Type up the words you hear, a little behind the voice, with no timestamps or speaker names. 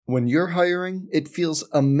When you're hiring, it feels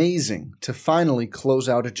amazing to finally close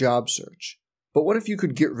out a job search. But what if you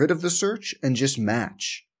could get rid of the search and just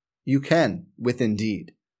match? You can with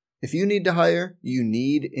Indeed. If you need to hire, you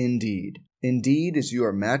need Indeed. Indeed is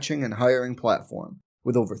your matching and hiring platform.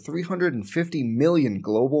 With over 350 million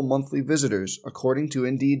global monthly visitors, according to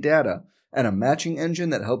Indeed data, and a matching engine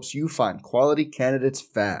that helps you find quality candidates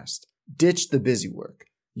fast. Ditch the busy work.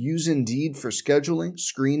 Use Indeed for scheduling,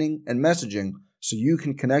 screening, and messaging so you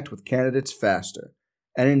can connect with candidates faster.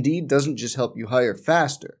 And Indeed doesn't just help you hire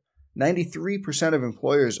faster. 93% of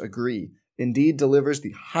employers agree Indeed delivers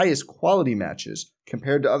the highest quality matches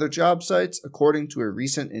compared to other job sites, according to a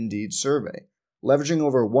recent Indeed survey. Leveraging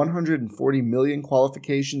over 140 million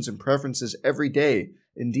qualifications and preferences every day,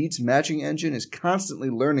 Indeed's matching engine is constantly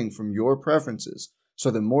learning from your preferences, so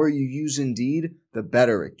the more you use Indeed, the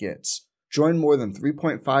better it gets. Join more than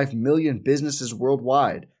 3.5 million businesses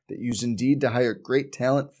worldwide that use Indeed to hire great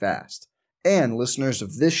talent fast. And listeners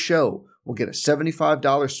of this show will get a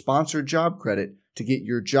 $75 sponsored job credit to get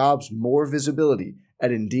your jobs more visibility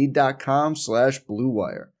at Indeed.com/Blue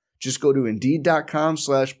Wire. Just go to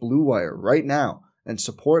Indeed.com/Blue Wire right now and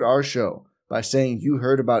support our show by saying you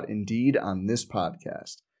heard about Indeed on this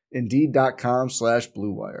podcast.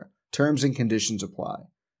 Indeed.com/Blue Wire. Terms and conditions apply.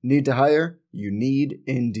 Need to hire? You need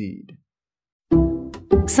Indeed.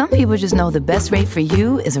 Some people just know the best rate for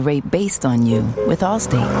you is a rate based on you with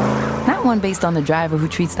Allstate. Not one based on the driver who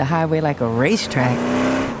treats the highway like a racetrack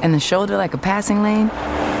and the shoulder like a passing lane.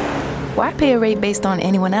 Why pay a rate based on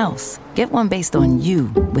anyone else? Get one based on you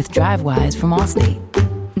with DriveWise from Allstate.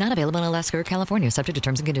 Not available in Alaska or California, subject to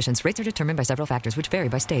terms and conditions. Rates are determined by several factors, which vary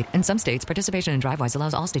by state. In some states, participation in DriveWise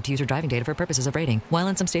allows Allstate to use your driving data for purposes of rating. While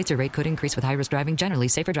in some states, your rate could increase with high-risk driving. Generally,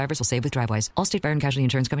 safer drivers will save with DriveWise. Allstate Fire and Casualty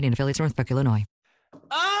Insurance Company and affiliates, Northbrook, Illinois.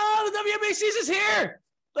 Oh, the WNBA season's here.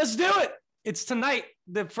 Let's do it. It's tonight,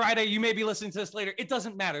 the Friday. You may be listening to this later. It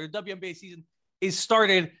doesn't matter. The WNBA season is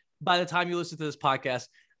started by the time you listen to this podcast.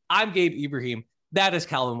 I'm Gabe Ibrahim. That is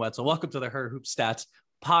Calvin Wetzel. Welcome to the Her Hoop Stats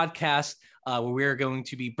podcast, where we're going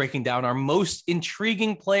to be breaking down our most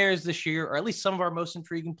intriguing players this year, or at least some of our most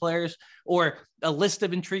intriguing players, or a list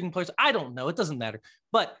of intriguing players. I don't know. It doesn't matter.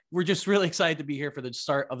 But we're just really excited to be here for the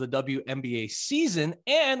start of the WNBA season.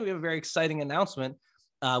 And we have a very exciting announcement.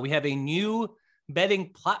 We have a new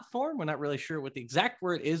betting platform. We're not really sure what the exact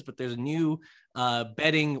word is, but there's a new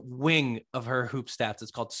betting wing of Her Hoop Stats.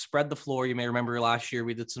 It's called Spread the Floor. You may remember last year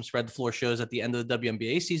we did some Spread the Floor shows at the end of the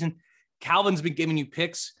WNBA season. Calvin's been giving you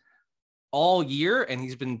picks all year, and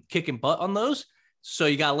he's been kicking butt on those. So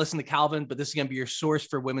you got to listen to Calvin, but this is going to be your source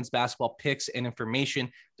for women's basketball picks and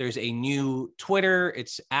information. There's a new Twitter.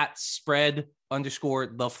 It's at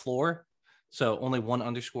 @spread_the_floor. So only one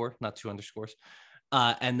underscore, not two underscores.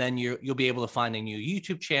 And then you'll be able to find a new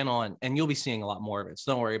YouTube channel, and you'll be seeing a lot more of it.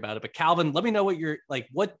 So don't worry about it. But Calvin, let me know what you're like.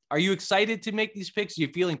 What are you excited to make these picks? Are you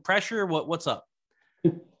feeling pressure? What's up?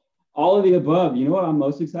 All of the above. You know what I'm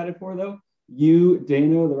most excited for, though? You,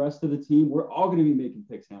 Dano, the rest of the team, we're all going to be making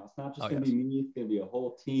picks now. It's not just going to be me. It's going to be a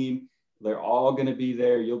whole team. They're all going to be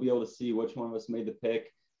there. You'll be able to see which one of us made the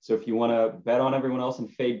pick. So if you want to bet on everyone else and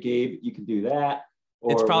fade Gabe, you can do that.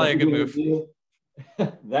 Or it's probably a good move.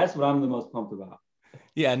 That's what I'm the most pumped about.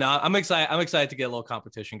 Yeah, no, I'm excited. I'm excited to get a little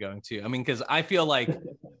competition going too. I mean, because I feel like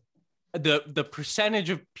the percentage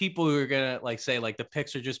of people who are gonna like say like the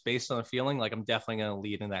picks are just based on a feeling, like I'm definitely gonna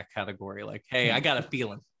lead in that category. Like, hey, I got a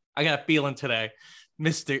feeling today.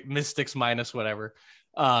 Mystics minus whatever.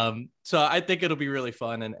 So I think it'll be really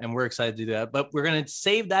fun, and we're excited to do that. But we're gonna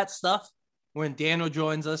save that stuff when Daniel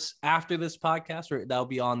joins us after this podcast. That'll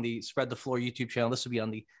be on the Spread the Floor YouTube channel. This will be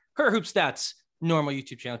on the Her Hoop Stats normal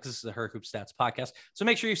YouTube channel, because this is the Her Hoop Stats podcast. So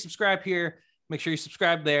make sure you subscribe here. Make sure you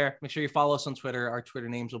subscribe there. Make sure you follow us on Twitter. Our Twitter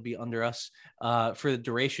names will be under us for the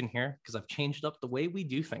duration here, because I've changed up the way we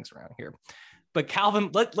do things around here. But Calvin,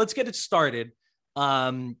 let's get it started.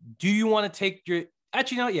 Do you want to take your?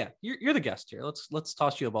 Actually, no, yeah, you're the guest here. Let's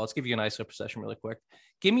toss you a ball. Let's give you an ISO session really quick.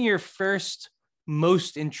 Give me your first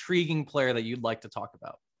most intriguing player that you'd like to talk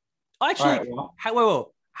about. Actually,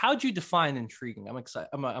 how'd you define intriguing? I'm excited.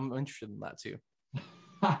 I'm interested in that too.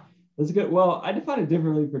 That's good. Well, I define it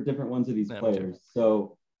differently for different ones of these players.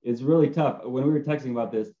 So it's really tough. When we were texting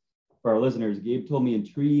about this for our listeners, Gabe told me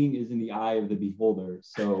intriguing is in the eye of the beholder.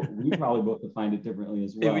 So we probably both defined it differently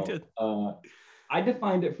as well. Yeah, we did. I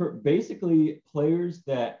defined it for basically players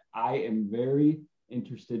that I am very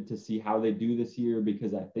interested to see how they do this year,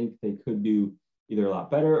 because I think they could do either a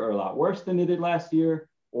lot better or a lot worse than they did last year,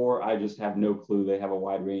 or I just have no clue. They have a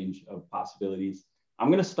wide range of possibilities. I'm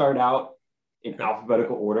going to start out in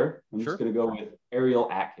alphabetical order. I'm just going to go with Ariel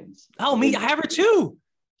Atkins. Oh, me, I have her too.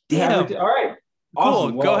 Damn. All right.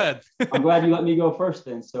 Awesome. Cool. Go ahead. I'm glad you let me go first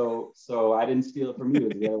then. So I didn't steal it from you.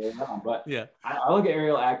 It's the other way around. But Yeah. I look at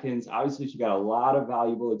Ariel Atkins. Obviously, she got a lot of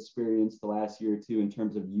valuable experience the last year or two in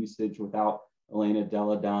terms of usage without Elena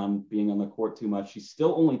Deladon being on the court too much. She's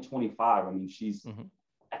still only 25. I mean, she's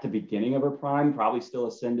at the beginning of her prime, probably still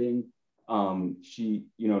ascending. No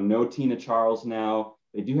Tina Charles now.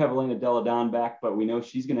 They do have Elena Deladon back, but we know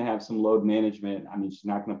she's going to have some load management. I mean, she's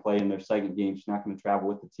not going to play in their second game. She's not going to travel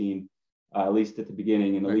with the team. At least at the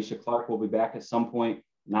beginning. And Alicia Clark will be back at some point,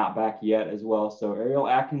 not back yet as well. So Ariel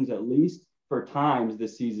Atkins, at least for times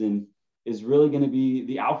this season, is really going to be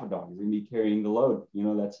the alpha dog. He's going to be carrying the load.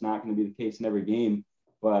 That's not going to be the case in every game.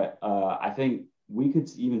 But I think we could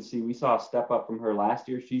even see, we saw a step up from her last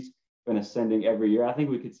year. She's been ascending every year. I think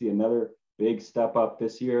we could see another big step up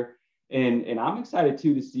this year. And I'm excited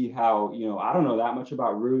too to see how, I don't know that much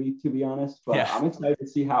about Rui, to be honest, but I'm excited to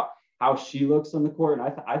see how she looks on the court.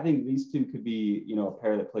 And I think these two could be, a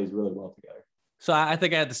pair that plays really well together. So I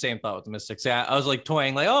think I had the same thought with the Mystics. Yeah, I was like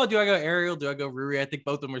toying like, oh, do I go Ariel? Do I go Rui? I think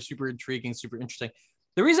both of them are super intriguing, super interesting.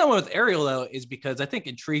 The reason I went with Ariel though, is because I think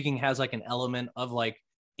intriguing has like an element of like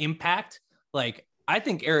impact. Like I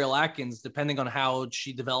think Ariel Atkins, depending on how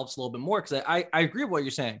she develops a little bit more, because I agree with what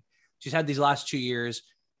you're saying. She's had these last 2 years,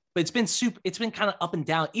 but it's been kind of up and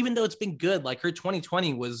down, even though it's been good. Like her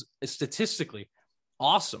 2020 was statistically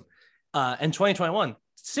awesome. And 2021,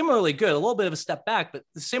 similarly good, a little bit of a step back, but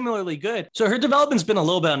similarly good. So her development's been a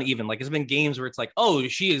little bit uneven. Like it's been games where it's like, oh,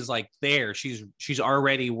 she is like there. She's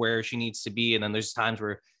already where she needs to be. And then there's times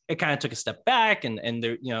where it kind of took a step back. And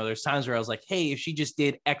there, there's times where I was like, hey, if she just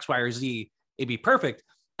did X, Y, or Z, it'd be perfect.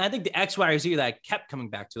 And I think the X, Y, or Z that I kept coming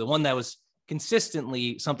back to, the one that was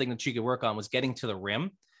consistently something that she could work on, was getting to the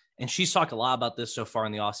rim. And she's talked a lot about this so far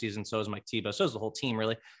in the offseason. So is Mike Tebow. So is the whole team,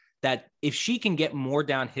 really, that if she can get more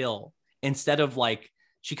downhill, instead of like,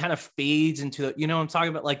 she kind of fades into the, I'm talking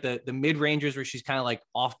about like the mid-rangers where she's kind of like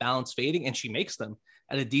off balance fading, and she makes them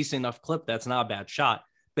at a decent enough clip. That's not a bad shot.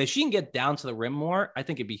 But if she can get down to the rim more, I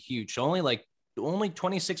think it'd be huge. So only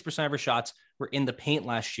 26% of her shots were in the paint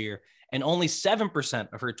last year, and only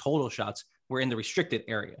 7% of her total shots were in the restricted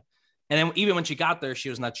area. And then even when she got there, she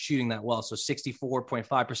was not shooting that well. So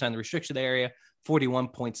 64.5% in the restricted area,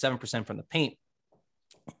 41.7% from the paint.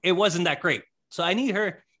 It wasn't that great. So I need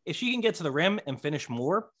her, if she can get to the rim and finish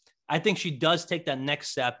more, I think she does take that next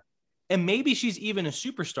step. And maybe she's even a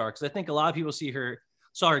superstar, because I think a lot of people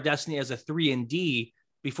saw her destiny as a 3-and-D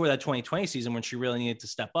before that 2020 season when she really needed to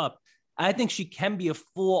step up. I think she can be a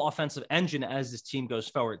full offensive engine as this team goes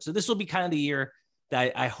forward. So this will be kind of the year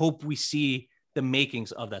that I hope we see the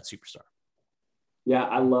makings of that superstar. Yeah,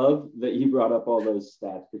 I love that you brought up all those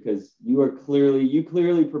stats, because you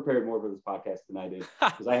clearly prepared more for this podcast than I did,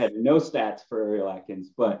 because I had no stats for Ariel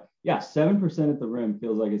Atkins. But yeah, 7% at the rim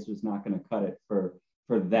feels like it's just not going to cut it for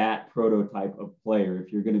that prototype of player.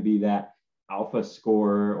 If you're going to be that alpha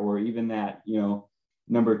scorer, or even that,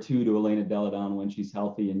 number 2 to Elena Deladon when she's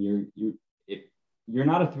healthy, and you're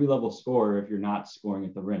not a 3-level scorer if you're not scoring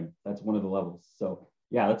at the rim. That's one of the levels. So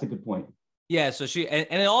yeah, that's a good point. Yeah, so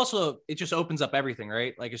it just opens up everything,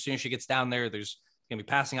 right? Like as soon as she gets down there, there's going to be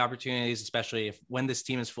passing opportunities, especially when this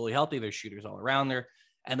team is fully healthy. There's shooters all around there.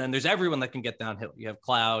 And then there's everyone that can get downhill. You have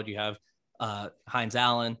Cloud, you have Hines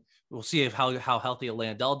Allen. We'll see how healthy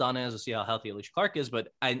Elena Deladon is. We'll see how healthy Alicia Clark is. But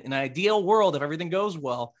in an ideal world, if everything goes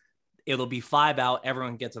well, it'll be 5 out.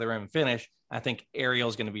 Everyone get to the rim and finish. I think Ariel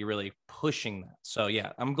is going to be really pushing that. So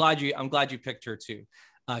yeah, I'm glad you picked her too,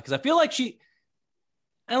 because I feel like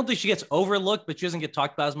I don't think she gets overlooked, but she doesn't get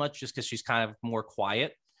talked about as much just because she's kind of more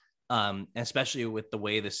quiet, especially with the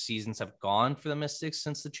way the seasons have gone for the Mystics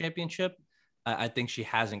since the championship. I think she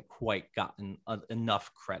hasn't quite gotten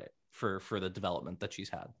enough credit for the development that she's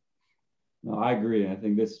had. No, I agree. I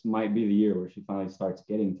think this might be the year where she finally starts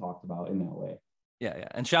getting talked about in that way. Yeah.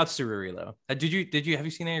 And shouts to Rui though. Have you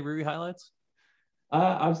seen any Rui highlights?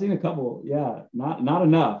 I've seen a couple. Yeah, not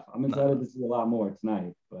enough. I'm excited to see a lot more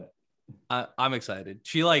tonight, but. I'm excited.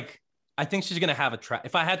 I think she's gonna have a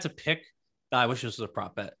if I had to pick, I wish this was a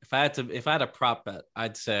prop bet. If I had a prop bet,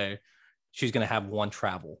 I'd say she's gonna have one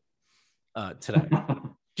travel today.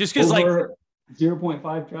 Just because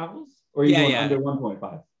 0.5 travels, or you going under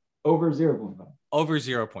 1.5? Over 0.5. Over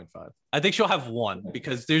 0.5. I think she'll have one,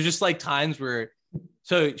 because there's just like times where,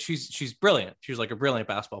 so she's brilliant. She's like a brilliant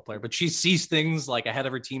basketball player, but she sees things like ahead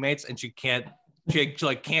of her teammates, and she can't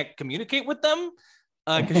communicate with them.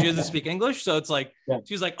 Because she doesn't speak English. So it's like,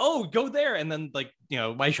 she's like, oh, go there. And then like,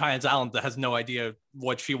 Mike Hines Allen has no idea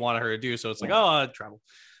what she wanted her to do. So it's like, oh, travel.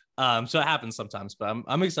 So it happens sometimes, but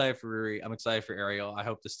I'm excited for Rui. I'm excited for Ariel. I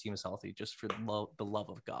hope this team is healthy, just for the love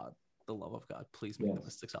of God. the love of God, please make the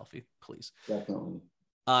Mystics healthy, please. Definitely.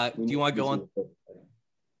 Do you want to go on?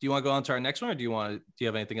 Do you want to go on to our next one, or do you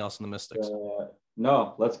have anything else in the Mystics?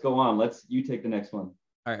 No, let's go on. You take the next one.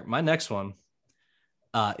 All right, my next one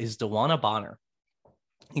is DeWanna Bonner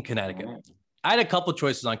in Connecticut. Right. I had a couple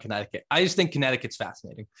choices on Connecticut. I just think Connecticut's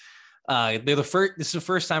fascinating. They're the first. This is the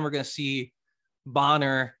first time we're going to see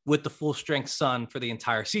Bonner with the full strength Sun for the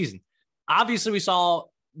entire season. Obviously, we saw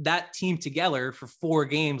that team together for 4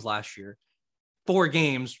 games last year, 4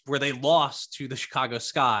 games where they lost to the Chicago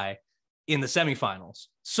Sky in the semifinals.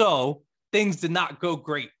 So things did not go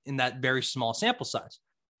great in that very small sample size.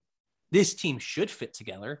 This team should fit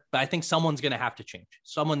together, but I think someone's going to have to change.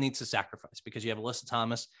 Someone needs to sacrifice because you have Alyssa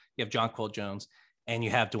Thomas, you have John Cole Jones, and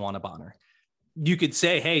you have DeWanna Bonner. You could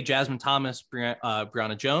say, hey, Jasmine Thomas,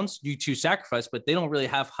 Brianna Jones, you 2 sacrifice, but they don't really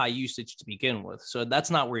have high usage to begin with. So that's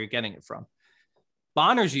not where you're getting it from.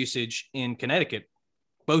 Bonner's usage in Connecticut,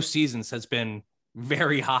 both seasons, has been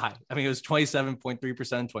very high. I mean, it was 27.3% in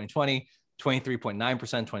 2020, 23.9% in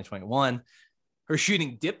 2021. Her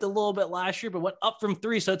shooting dipped a little bit last year, but went up from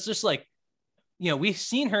 3. So it's just like, we've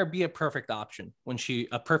seen her be a perfect option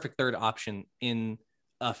a perfect third option in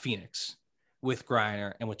Phoenix with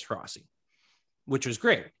Griner and with Taurasi, which was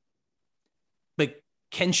great. But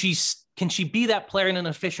can she be that player in an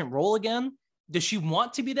efficient role again? Does she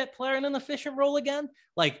want to be that player in an efficient role again?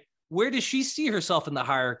 Like, where does she see herself in the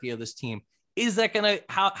hierarchy of this team? Is that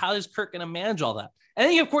how is Kirk going to manage all that? And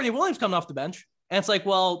then you have Courtney Williams coming off the bench. And it's like,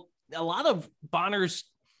 well, a lot of Bonner's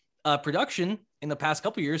production in the past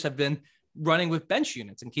couple of years have been running with bench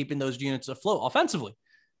units and keeping those units afloat offensively.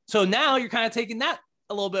 So now you're kind of taking that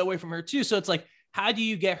a little bit away from her too. So it's like, how do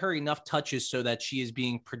you get her enough touches so that she is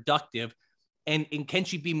being productive? And can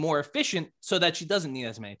she be more efficient so that she doesn't need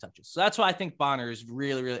as many touches? So that's why I think Bonner is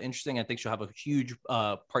really, really interesting. I think she'll have a huge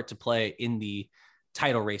part to play in the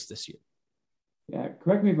title race this year. Yeah,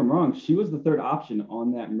 correct me if I'm wrong. She was the third option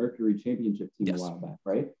on that Mercury championship team a while back,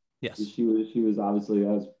 right? Yes. She was obviously, that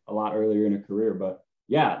was a lot earlier in her career, but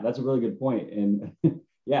yeah, that's a really good point. And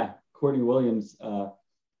yeah, Courtney Williams,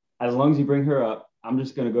 as long as you bring her up, I'm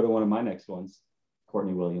just going to go to one of my next ones.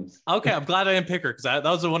 Courtney Williams. Okay, I'm glad I didn't pick her because that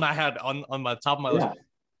was the one I had on my top of my list.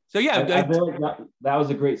 So yeah, I feel like that was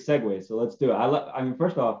a great segue. So let's do it. I mean,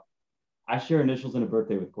 first off, I share initials in a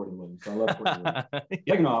birthday with Courtney Williams, so I love Courtney Williams.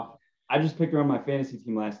 Second off, I just picked her on my fantasy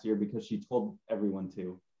team last year because she told everyone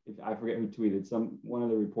to. If I forget who tweeted, one of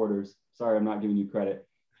the reporters. Sorry, I'm not giving you credit.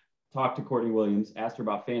 Talked to Courtney Williams, asked her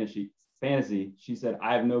about fantasy. She said,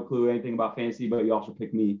 "I have no clue anything about fantasy, but you all should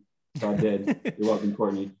pick me." So I did. You're welcome,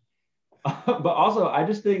 Courtney. But also, I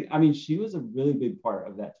just think, I mean, she was a really big part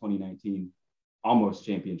of that 2019 almost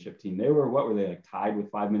championship team. They were, what were they, like tied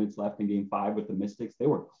with 5 minutes left in game 5 with the Mystics? They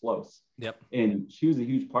were close. Yep. And she was a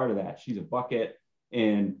huge part of that. She's a bucket.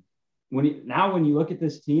 And when you look at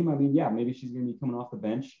this team, I mean, yeah, maybe she's going to be coming off the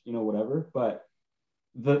bench, whatever. But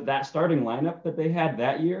that starting lineup that they had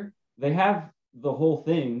that year, they have the whole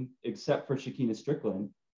thing except for Shakina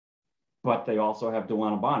Strickland, but they also have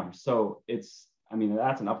DeWanna Bonner. So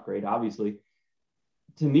that's an upgrade, obviously.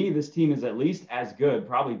 To me, this team is at least as good,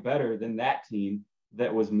 probably better than that team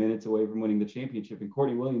that was minutes away from winning the championship. And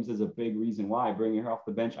Courtney Williams is a big reason why, bringing her off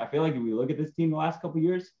the bench. I feel like if we look at this team the last couple of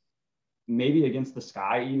years, maybe against the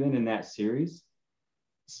Sky, even in that series,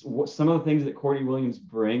 some of the things that Courtney Williams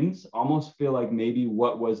brings almost feel like maybe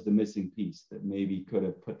what was the missing piece that maybe could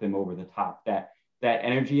have put them over the top. That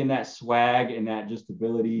energy and that swag and that just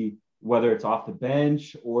ability, whether it's off the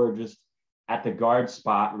bench or just at the guard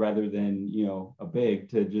spot rather than, a big,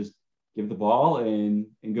 to just give the ball and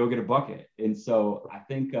go get a bucket. And so I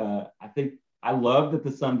think I love that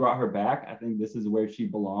the Sun brought her back. I think this is where she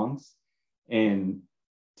belongs. And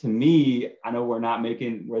to me, I know we're not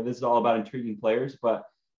making where this is all about intriguing players, but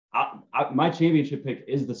my championship pick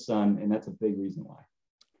is the Sun, and that's a big reason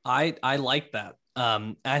why. I like that.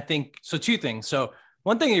 I think so. 2 things. So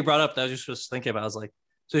one thing you brought up that I just was thinking about is like,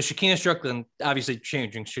 so Shakina Strickland, obviously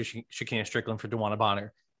changing Shakina Strickland for DeWanna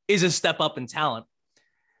Bonner is a step up in talent.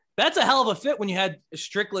 That's a hell of a fit when you had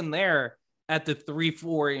Strickland there at the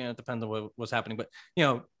 3-4, it depends on what was happening. But,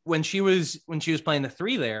 when she was playing the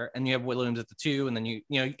 3 there and you have Williams at the 2, and then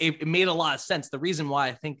it made a lot of sense. The reason why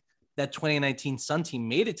I think that 2019 Sun team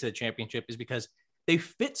made it to the championship is because they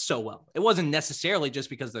fit so well. It wasn't necessarily just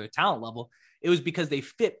because of their talent level. It was because they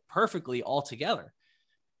fit perfectly all together.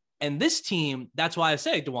 And this team, that's why I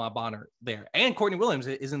say DeWanna Bonner there. And Courtney Williams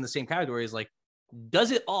is in the same category as like,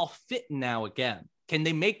 does it all fit now again? Can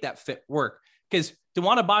they make that fit work? Because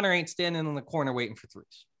DeWanna Bonner ain't standing in the corner waiting for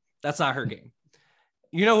threes. That's not her game.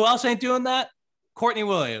 You know who else ain't doing that? Courtney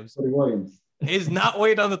Williams. Courtney Williams is not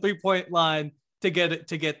waiting on the 3-point line to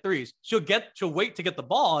get threes. She'll wait to get the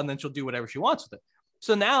ball, and then she'll do whatever she wants with it.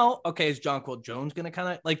 So now, okay, is Jonquel Jones going to kind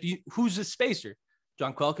of like, who's a spacer?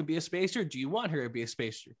 Jonquel could be a spacer. Do you want her to be a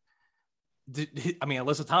spacer? I mean,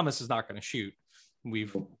 Alyssa Thomas is not going to shoot.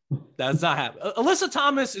 That's not happening. Alyssa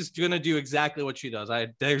Thomas is going to do exactly what she does.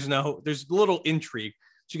 There's little intrigue.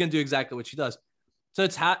 She's going to do exactly what she does. So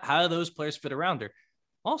it's how do those players fit around her?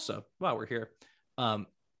 Also, while we're here,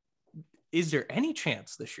 is there any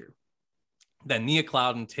chance this year that Nia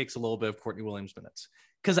Clouden takes a little bit of Courtney Williams minutes?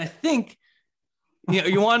 Because I think,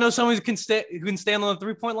 you want to know someone who can stand on the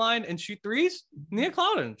 3-point line and shoot threes? Nia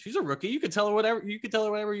Clouden. She's a rookie. You could tell her whatever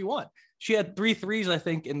you want. She had 3 threes, I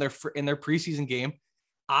think, in their preseason game.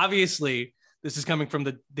 Obviously, this is coming from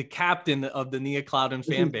the captain of the Nia Clouden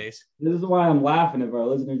fan base. This is why I'm laughing if our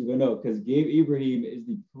listeners don't know, because Gabe Ibrahim is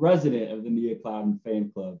the president of the Nia Clouden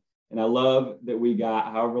fan club. And I love that we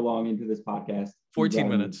got however long into this podcast. 14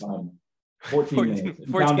 minutes. 14 minutes.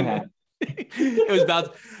 14 minutes.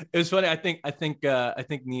 It was funny. I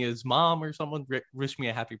think Nia's mom or someone wished me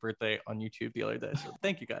a happy birthday on YouTube the other day. So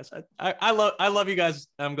thank you guys. I love you guys.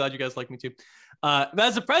 I'm glad you guys like me too. But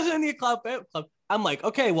as the president of the club, I'm like,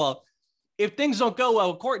 okay, well, if things don't go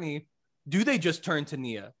well with Courtney, do they just turn to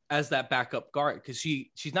Nia as that backup guard? Because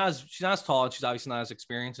she's not as tall, and she's obviously not as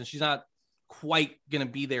experienced, and she's not quite gonna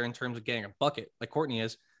be there in terms of getting a bucket like Courtney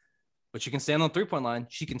is, but she can stand on the 3-point line.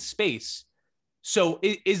 She can space. So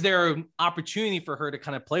is there an opportunity for her to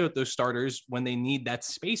kind of play with those starters when they need that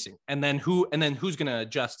spacing? And then who's going to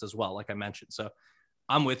adjust as well, like I mentioned. So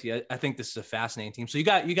I'm with you. I think this is a fascinating team. So you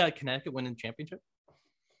got Connecticut winning the championship?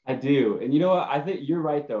 I do. And you know what? I think you're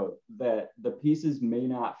right, though, that the pieces may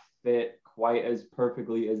not fit quite as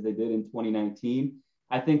perfectly as they did in 2019.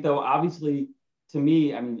 I think, though, obviously, to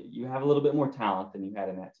me, I mean, you have a little bit more talent than you had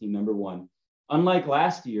in that team, number one. Unlike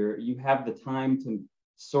last year, you have the time to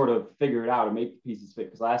sort of figure it out and make the pieces fit.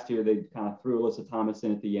 Because last year they kind of threw Alyssa Thomas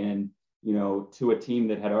in at the end, to a team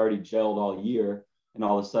that had already gelled all year. And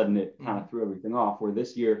all of a sudden it kind of threw everything off, where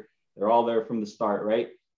this year they're all there from the start, right?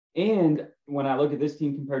 And when I look at this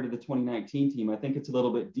team compared to the 2019 team, I think it's a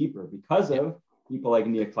little bit deeper because of people like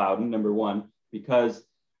Nia Clouden, number one, because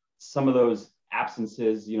some of those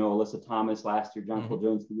absences, Alyssa Thomas last year, Jonquel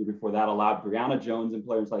Jones the year before that, allowed Brianna Jones and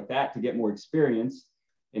players like that to get more experience.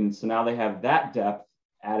 And so now they have that depth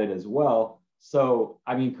added as well. So,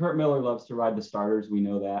 I mean, Kurt Miller loves to ride the starters. We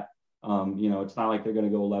know that. It's not like they're going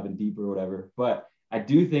to go 11 deep or whatever. But I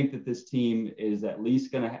do think that this team is at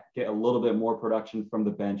least going to get a little bit more production from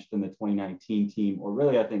the bench than the 2019 team, or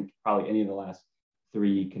really, I think probably any of the last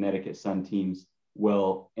 3 Connecticut Sun teams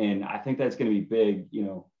will. And I think that's going to be big,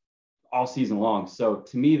 all season long. So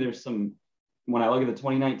to me, when I look at the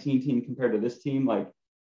 2019 team compared to this team, like,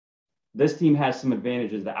 this team has some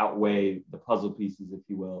advantages that outweigh the puzzle pieces, if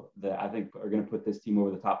you will, that I think are going to put this team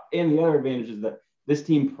over the top. And the other advantage is that this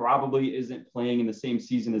team probably isn't playing in the same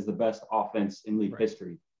season as the best offense in league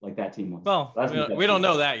history, like that team was. Well, we don't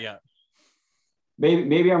know that yet.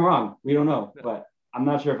 Maybe I'm wrong. We don't know, but I'm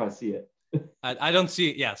not sure if I see it. I don't see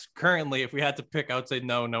it. Yes. Currently, if we had to pick, I would say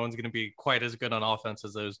no one's going to be quite as good on offense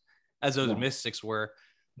as those Mystics were.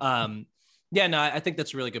 I think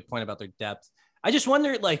that's a really good point about their depth. I just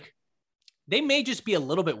wonder, like, they may just be a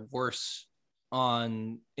little bit worse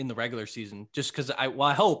in the regular season, just because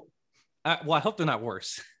I hope they're not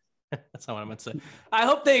worse. That's not what I meant to say. I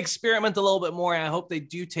hope they experiment a little bit more, and I hope they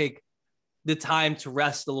do take the time to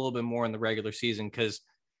rest a little bit more in the regular season, because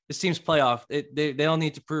this team's playoff. They don't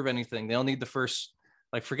need to prove anything. They don't need the first,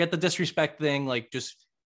 like, forget the disrespect thing. Like, just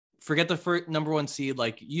forget the first number 1 seed.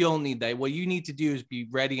 Like, you don't need that. What you need to do is be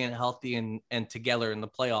ready and healthy and together in the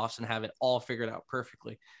playoffs and have it all figured out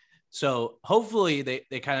perfectly. So hopefully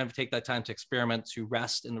they kind of take that time to experiment, to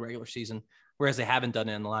rest in the regular season, whereas they haven't done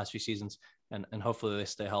it in the last few seasons. And hopefully they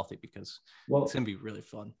stay healthy, because it's going to be really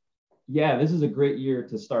fun. Yeah, this is a great year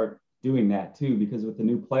to start doing that too, because with the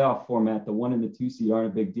new playoff format, the 1 and the 2 seed aren't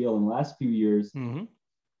a big deal. In the last few years,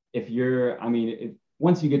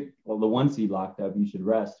 once you get the 1 seed locked up, you should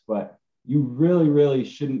rest. But you really, really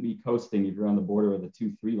shouldn't be coasting if you're on the border of the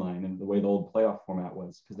 2-3 line, and the way the old playoff format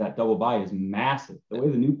was, because that double bye is massive. The way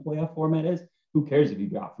the new playoff format is, who cares if you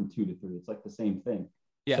got from 2 to 3? It's like the same thing.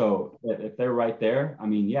 Yeah. So if they're right there,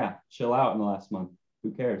 chill out in the last month.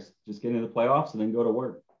 Who cares? Just get into the playoffs and then go to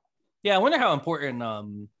work. Yeah, I wonder how important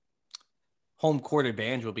home court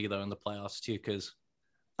advantage will be, though, in the playoffs too, because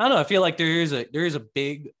I don't know. I feel like there is a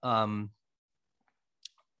big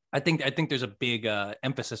I think there's a big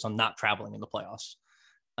emphasis on not traveling in the playoffs.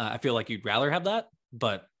 I feel like you'd rather have that,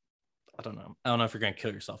 but I don't know. I don't know if you're going to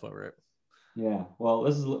kill yourself over it. Yeah. Well,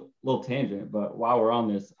 this is a little tangent, but while we're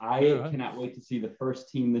on this, I cannot wait to see the first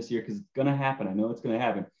team this year because it's going to happen. I know it's going to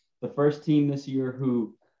happen. The first team this year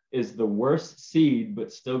who is the worst seed,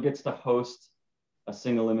 but still gets to host a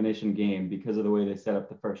single elimination game because of the way they set up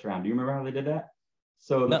the first round. Do you remember how they did that?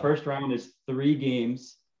 So the first round is 3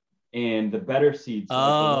 games, and the better seeds,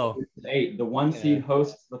 the 1 seed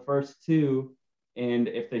hosts the first 2, and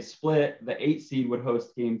if they split, the 8 seed would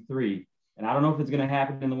host game 3. And I don't know if it's going to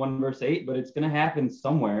happen in the 1 versus 8, but it's going to happen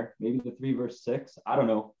somewhere. Maybe the 3 versus 6. I don't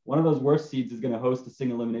know. One of those worst seeds is going to host a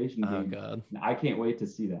single elimination game. Oh God! And I can't wait to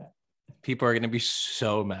see that. People are going to be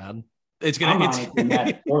so mad. I'm honestly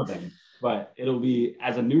mad for them, but it'll be,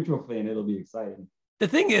 as a neutral fan, it'll be exciting. The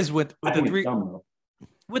thing is with the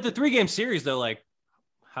 3-game series though, like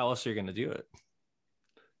how else are you going to do it?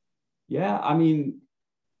 Yeah, I mean,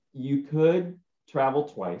 you could travel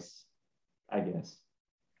twice, I guess.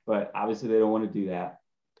 But obviously they don't want to do that.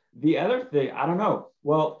 The other thing, I don't know.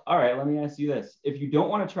 Well, all right, let me ask you this. If you don't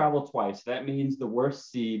want to travel twice, that means the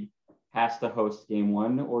worst seed has to host game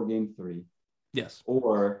 1 or game 3. Yes.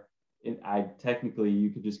 Or technically you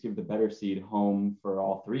could just give the better seed home for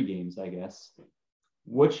all 3 games, I guess.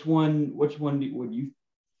 Which one would you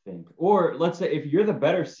think? Or let's say if you're the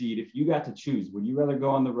better seed, if you got to choose, would you rather go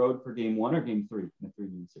on the road for game 1 or game 3 in the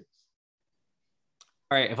 3-game series?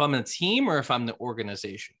 All right, if I'm a team or if I'm the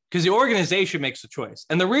organization, because the organization makes the choice.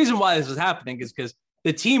 And the reason why this is happening is because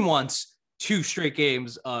the team wants 2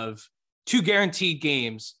 guaranteed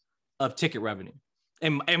games of ticket revenue.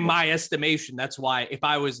 In my estimation, that's why if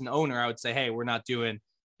I was an owner, I would say, hey, you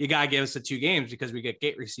got to give us the 2 games because we get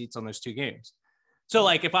gate receipts on those 2 games. So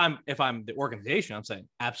like if I'm the organization, I'm saying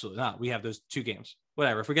absolutely not. We have those 2 games,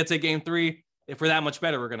 whatever. If we get to game 3, if we're that much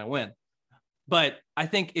better, we're going to win. But I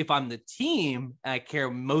think if I'm the team, I care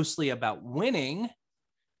mostly about winning.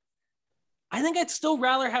 I think I'd still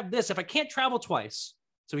rather have this. If I can't travel twice,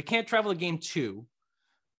 so we can't travel to game 2.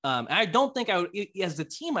 And I don't think I would, as the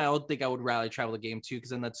team, I don't think I would rather travel to game 2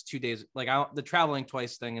 because then that's 2 days. Like the traveling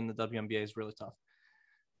twice thing in the WNBA is really tough.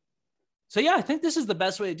 So yeah, I think this is the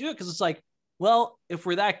best way to do it because it's like, well, if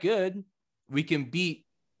we're that good, we can beat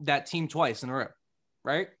that team twice in a row,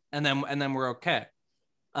 right? And then we're okay.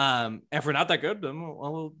 If we're not that good,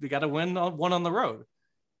 then we got to win one on the road.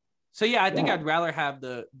 So yeah, I think I'd rather have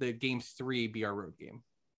the game 3 be our road game.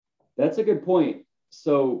 That's a good point.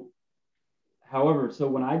 So, however,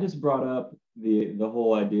 when I just brought up the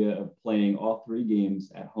whole idea of playing all 3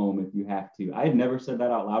 games at home if you have to, I had never said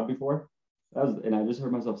that out loud before. And I just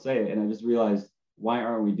heard myself say it, and I just realized, why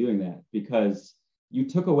aren't we doing that? Because you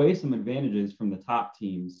took away some advantages from the top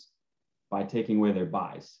teams by taking away their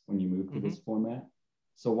buys when you move to this format.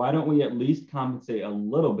 So why don't we at least compensate a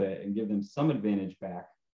little bit and give them some advantage back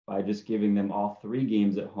by just giving them all 3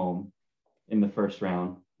 games at home in the first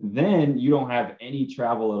round? Then you don't have any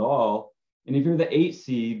travel at all. And if you're the 8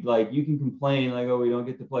 seed, like you can complain like, oh, we don't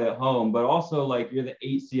get to play at home, but also like you're the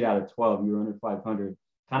 8 seed out of 12, you're under 500,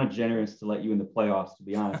 kind of generous to let you in the playoffs, to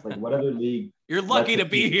be honest. Like what other league? You're lucky to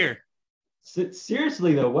be here.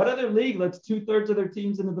 Seriously though, what other league lets 2/3 of their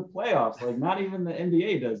teams into the playoffs? Like not even the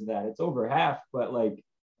NBA does that. It's over half, but like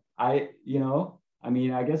I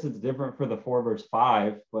guess it's different for the 4 versus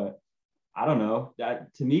 5, but I don't know.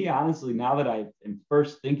 That to me, honestly, now that I am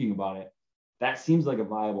first thinking about it, that seems like a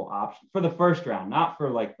viable option for the first round, not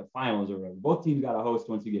for like the finals or whatever. Both teams got to host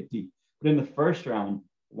once you get deep, but in the first round,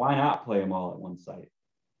 why not play them all at one site?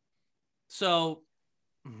 So,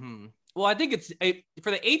 well, I think it's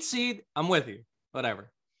for the 8 seed. I'm with you.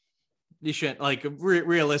 Whatever. You shouldn't like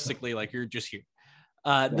realistically, like you're just here.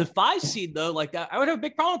 The 5 seed though, like that, I would have a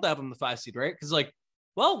big problem with that on the 5 seed, right? Because like,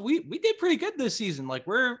 well, we did pretty good this season. Like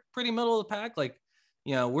we're pretty middle of the pack. Like,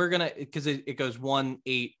 we're gonna because it goes 1,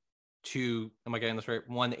 8, 2. Am I getting this right?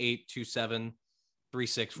 1, 8, 2, 7, 3,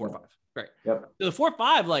 6, 4, 5. Right. Yep. So the 4,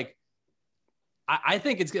 5, like I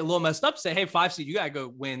think it's getting a little messed up to say, hey, 5 seed, you gotta go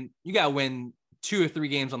win. You gotta win 2 or 3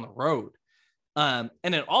 games on the road. And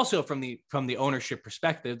then also from the ownership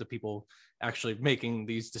perspective, the people actually making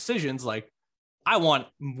these decisions, like I want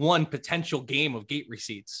 1 potential game of gate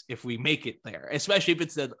receipts if we make it there, especially if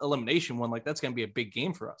it's the elimination one. Like that's going to be a big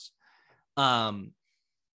game for us.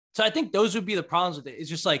 So I think those would be the problems with it. It's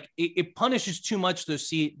just like it punishes too much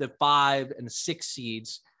the 5 and the 6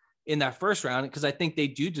 seeds in that first round because I think they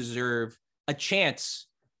do deserve a chance.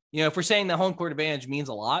 If we're saying the home court advantage means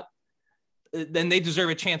a lot, then they deserve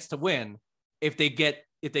a chance to win if they get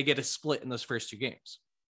a split in those first 2 games.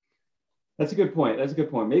 That's a good point.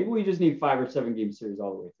 Maybe we just need 5 or 7 game series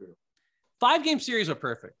all the way through. 5-game series are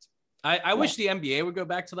perfect. I wish the NBA would go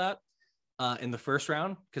back to that in the first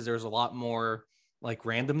round because there's a lot more like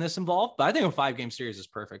randomness involved. But I think a 5-game series is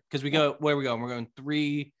perfect because we go where we go. We're going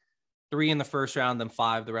three in the first round, then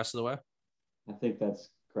 5 the rest of the way. I think that's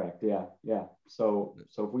correct. Yeah. So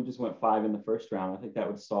if we just went 5 in the first round, I think that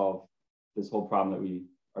would solve this whole problem that we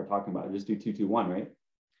are talking about. Just do 2-2-1, right?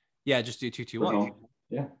 Yeah, just do 2-2-1.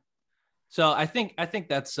 Yeah. So I think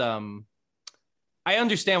that's I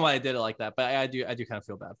understand why I did it like that, but I do kind of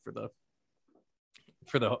feel bad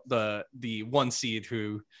for the 1 seed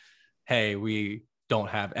who, hey, we don't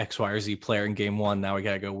have X, Y, or Z player in game 1. Now we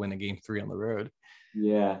gotta go win a game 3 on the road.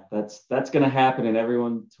 Yeah, that's gonna happen, and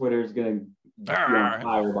everyone Twitter is gonna be on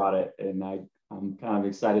fire about it, and I'm kind of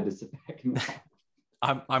excited to sit back and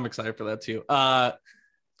watch. I'm excited for that too.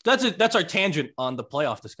 That's our tangent on the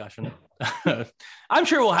playoff discussion. I'm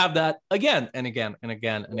sure we'll have that again and again and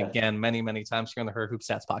again and again many, many times here on the Herd Hoop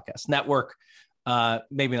Stats Podcast Network.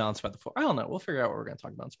 Maybe not on Spread the Floor. I don't know. We'll figure out what we're going to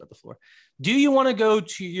talk about on Spread the Floor. Do you want to go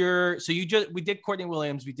to we did Courtney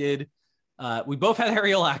Williams. We both had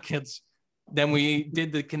Ariel Atkins. Then we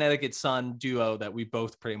did the Connecticut Sun duo that we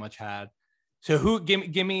both pretty much had. So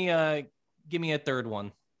give me a third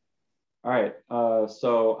one. All right.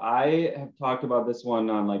 So I have talked about this one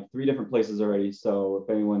on like 3 different places already. So if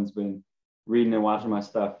anyone's been reading and watching my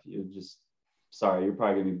stuff, you're probably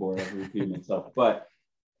gonna be bored of repeating myself. But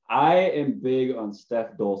I am big on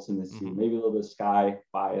Steph Dolson this year. Maybe a little bit of Sky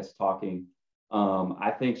bias talking.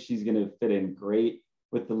 I think she's gonna fit in great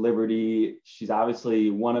with the Liberty. She's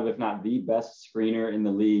obviously one of, if not the best screener in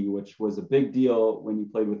the league, which was a big deal when you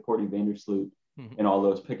played with Courtney Vandersloot and all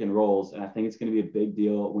those pick and rolls. And I think it's going to be a big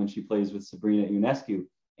deal when she plays with Sabrina Ionescu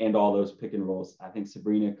and all those pick and rolls. I think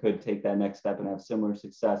Sabrina could take that next step and have similar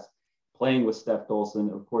success playing with Steph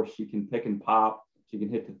Dolson. Of course, she can pick and pop. She can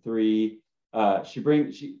hit the 3. I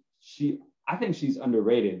think she's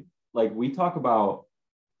underrated. Like we talk about,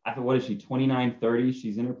 what is she, 29, 30?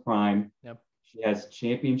 She's in her prime. Yep. She has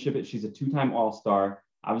championship. She's a 2-time All-Star.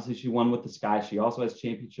 Obviously, she won with the Sky. She also has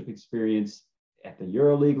championship experience at the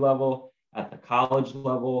EuroLeague level, at the college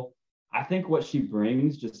level. I think what she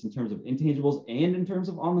brings just in terms of intangibles and in terms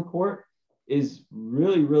of on the court is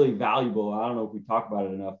really, really valuable. I don't know if we talk about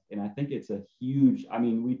it enough. And I think it's a huge,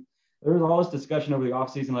 there was all this discussion over the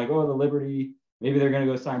offseason, like, the Liberty, maybe they're going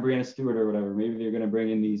to go sign Brianna Stewart or whatever. Maybe they're going to bring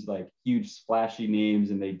in these like huge splashy names,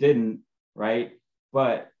 and they didn't, right?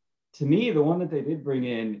 But to me, the one that they did bring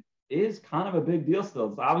in is kind of a big deal still.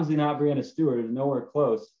 It's obviously not Brianna Stewart. It's nowhere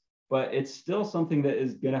close. But it's still something that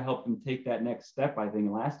is going to help them take that next step, I think.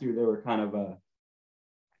 Last year, they were kind of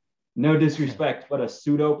no disrespect, but a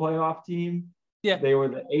pseudo playoff team. Yeah. They were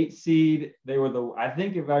the 8 seed. I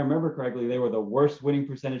think if I remember correctly, they were the worst winning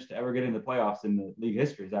percentage to ever get in the playoffs in the league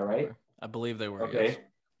history. Is that right? I believe they were. Okay. Yes.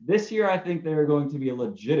 This year, I think they're going to be a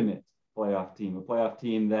legitimate playoff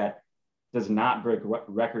team that does not break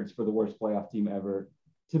records for the worst playoff team ever.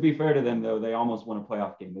 To be fair to them, though, they almost won a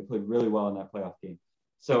playoff game. They played really well in that playoff game.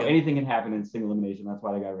 So anything can happen in single elimination. That's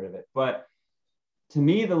why they got rid of it. But to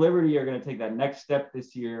me, the Liberty are going to take that next step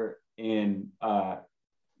this year and,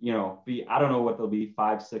 be, I don't know what they'll be,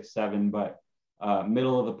 5, 6, 7, but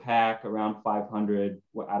middle of the pack, around 500.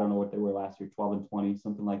 I don't know what they were last year, 12 and 20,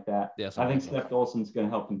 something like that. Yeah, I think Steph Dolson's going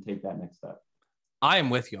to help them take that next step. I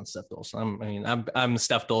am with you on Steph Dolson. I'm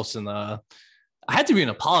Steph Dolson. I had to be an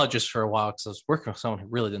apologist for a while because I was working with someone who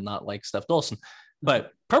really did not like Steph Dolson.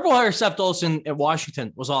 But Purple Heart Steph Dolson at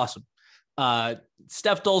Washington was awesome.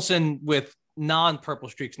 Steph Dolson with non-purple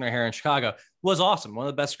streaks in her hair in Chicago was awesome. One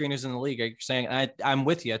of the best screeners in the league. Like you're saying, I'm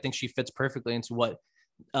with you. I think she fits perfectly into what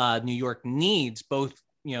New York needs, both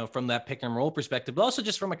from that pick and roll perspective, but also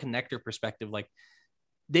just from a connector perspective. Like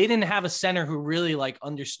they didn't have a center who really like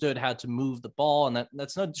understood how to move the ball, and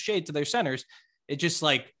that's no shade to their centers. It just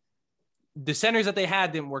like the centers that they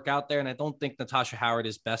had didn't work out there. And I don't think Natasha Howard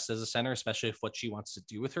is best as a center, especially if what she wants to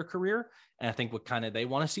do with her career. And I think what kind of they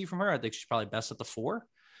want to see from her, I think she's probably best at the 4.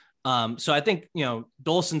 So I think,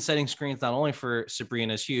 Dolson setting screens, not only for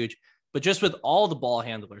Sabrina is huge, but just with all the ball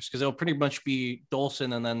handlers, because it'll pretty much be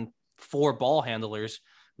Dolson and then 4 ball handlers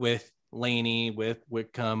with Laney, with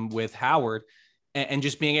Whitcomb, with Howard, and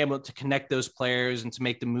just being able to connect those players and to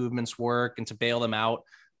make the movements work and to bail them out.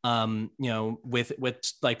 With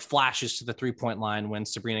like flashes to the 3-point line when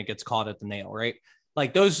Sabrina gets caught at the nail, right?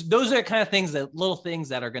 Like those are kind of things, that little things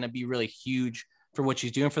that are going to be really huge for what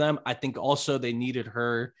she's doing for them. I think also they needed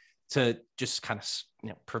her to just kind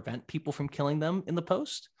of, prevent people from killing them in the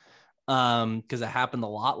post. Because it happened a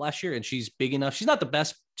lot last year, and she's big enough. She's not the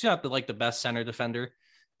best. She's not the best center defender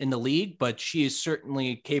in the league, but she is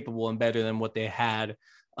certainly capable and better than what they had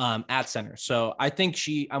at center. So I think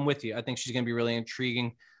I'm with you. I think she's going to be really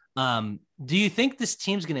intriguing. Do you think this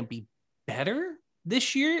team's going to be better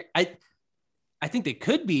this year? I think they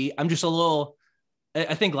could be. I'm just a little.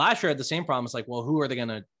 I think last year had the same problem. It's like, well, who are they going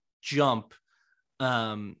to jump?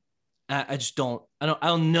 I just don't. I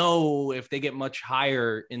don't know if they get much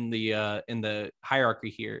higher in the hierarchy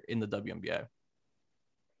here in the WNBA.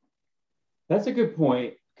 That's a good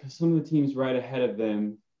point, because some of the teams right ahead of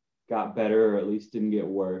them got better, or at least didn't get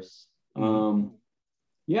worse.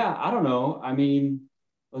 Yeah, I don't know. I mean,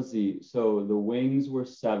 let's see. So the Wings were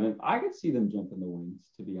 7th. I could see them jumping the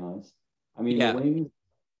Wings, to be honest. I mean, the Wings,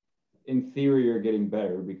 in theory, are getting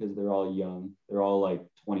better because they're all young. They're all like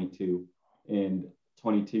 22, and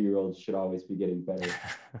 22-year-olds should always be getting better.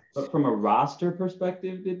 But from a roster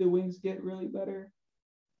perspective, did the Wings get really better?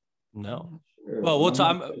 No. Sure. Well,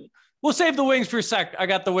 we'll save the Wings for a sec. I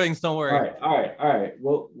got the Wings. Don't worry. All right.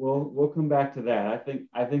 We'll come back to that.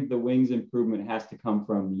 I think the Wings improvement has to come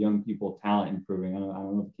from young people talent improving. I don't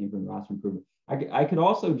know if it came from roster improvement. I could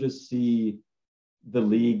also just see the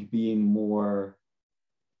league being more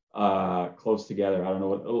close together. I don't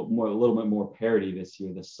know, a little bit more parity this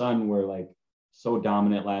year. The Sun were like so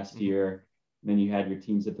dominant last year. And then you had your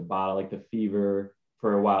teams at the bottom, like the Fever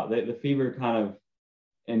for a while. The Fever kind of,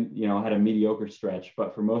 and had a mediocre stretch,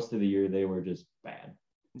 but for most of the year they were just bad.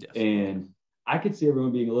 Yes. And I could see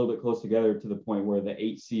everyone being a little bit close together to the point where the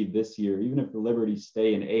 8th seed this year, even if the Liberties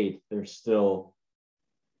stay in 8th, they're still,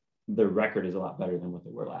 their record is a lot better than what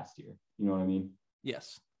they were last year. You know what I mean?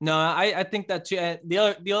 Yes. No, I think that too. The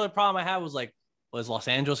other problem I had was like, was Los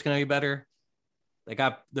Angeles going to be better? They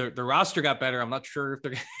got the roster got better. I'm not sure if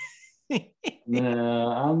they're.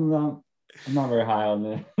 No, I'm not very high on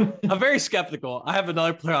that. I'm very skeptical. I have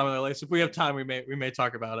another player on my list. If we have time, we may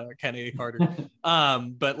talk about it. Kenny Carter.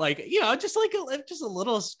 But like, just a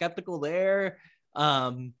little skeptical there.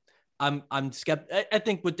 I'm skeptical. I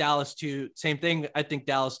think with Dallas too, same thing. I think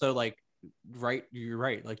Dallas though, like, right, you're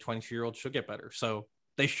right. Like 22-year-olds should get better. So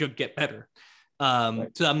they should get better. Right.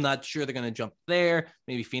 So I'm not sure they're going to jump there.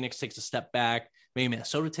 Maybe Phoenix takes a step back. Maybe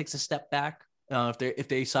Minnesota takes a step back. If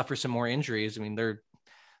they suffer some more injuries. I mean, their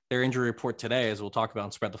injury report today, as we'll talk about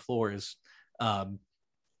and spread the floor, is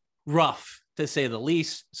rough to say the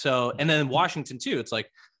least. So, and then Washington too. It's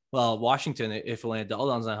like, well, Washington, if Elena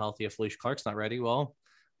Deldon's not healthy, if Felicia Clark's not ready, well,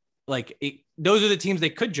 those are the teams they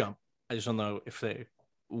could jump. I just don't know if they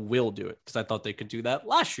will do it, because I thought they could do that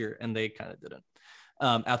last year and they kind of didn't.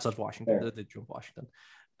 Outside of Washington, they jumped Washington.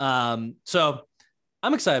 So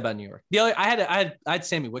I'm excited about New York. I had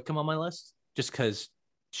Sammy Whitcomb on my list just because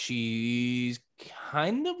she's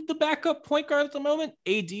kind of the backup point guard at the moment.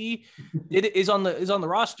 AD is on the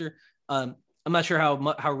roster. I'm not sure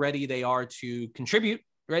how ready they are to contribute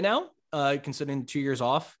right now, considering 2 years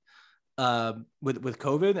off with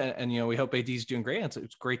COVID, and we hope AD's doing great.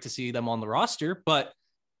 It's great to see them on the roster, but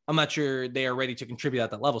I'm not sure they are ready to contribute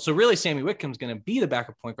at that level. So really, Sammy Whitcomb's going to be the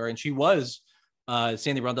backup point guard, and she was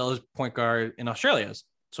Sandy Rondella's point guard in Australia's.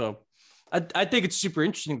 So I think it's super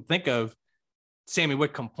interesting to think of Sammy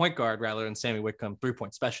Whitcomb point guard rather than Sammy Whitcomb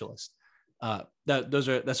 3-point specialist.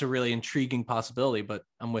 That's a really intriguing possibility, but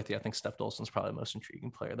I'm with you. I think Steph Dolson's probably the most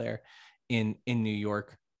intriguing player there in New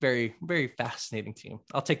York. Very, very fascinating team.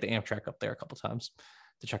 I'll take the Amtrak up there a couple times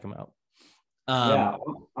to check them out. Yeah,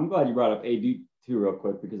 I'm glad you brought up AD too real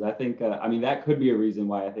quick, because I think, that could be a reason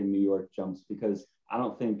why I think New York jumps, because I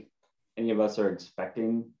don't think any of us are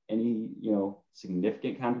expecting any,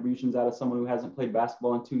 significant contributions out of someone who hasn't played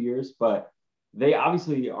basketball in 2 years, but they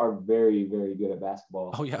obviously are very, very good at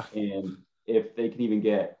basketball. Oh yeah. And if they can even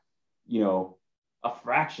get, a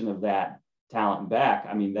fraction of that talent back,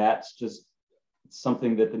 I mean, that's just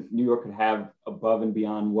something that the New York could have above and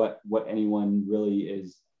beyond what anyone really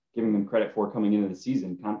is giving them credit for coming into the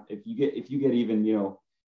season. If you get even,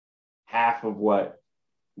 half of what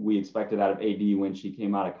we expected out of AD when she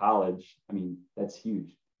came out of college, I mean, that's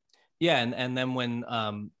huge. Yeah. And then when,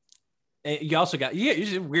 you also got,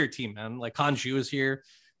 it's a weird team, man. Like Kanju is here.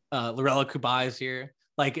 Lorella Kubai is here.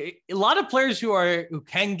 Like a lot of players who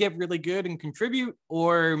can get really good and contribute,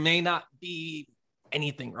 or may not be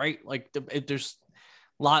anything, right? Like there's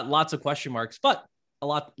lots of question marks, but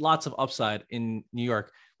lots of upside in New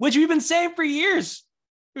York, which we've been saying for years.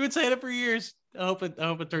 We've been saying it for years. I hope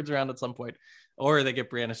it turns around at some point, or they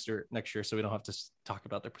get Brianna Stewart next year, so we don't have to talk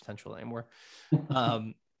about their potential anymore.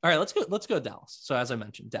 All right, let's go to Dallas. So as I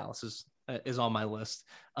mentioned, Dallas is on my list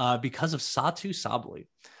because of Satu Sabali.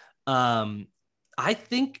 I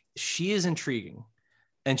think she is intriguing,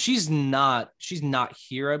 and she's not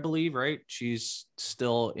here, I believe, right? She's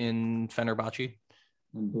still in Fenerbahce.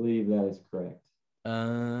 I believe that is correct.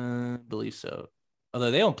 Believe so.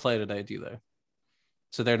 Although they don't play today, do they?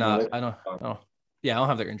 So they're not. I don't. Yeah, I don't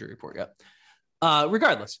have their injury report yet.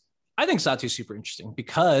 Regardless, I think Satu's super interesting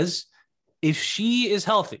because If she is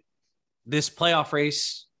healthy, this playoff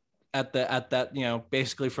race at that,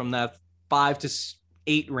 basically from that 5 to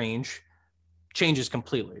 8 range changes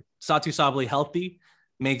completely. Satu Sabally healthy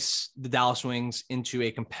makes the Dallas Wings into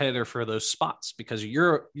a competitor for those spots, because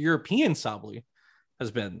European Sabally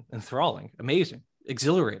has been enthralling, amazing,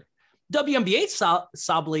 exhilarating. WNBA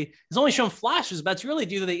Sabally has only shown flashes, but it's really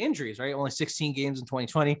due to the injuries, right? Only 16 games in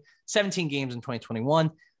 2020, 17 games in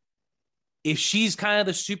 2021. If she's kind of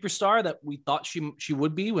the superstar that we thought she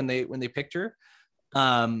would be when they picked her,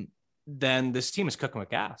 then this team is cooking with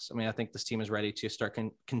gas. I mean, I think this team is ready to start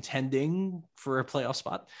contending for a playoff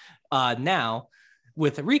spot now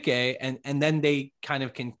with Enrique, and then they kind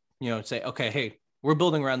of can, say, okay, hey, we're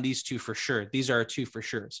building around these two for sure. These are our two for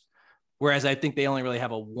sures. Whereas I think they only really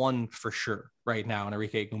have a one for sure right now in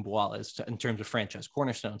Enrique Gumbuala in terms of franchise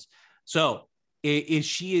cornerstones. So if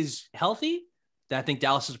she is healthy, then I think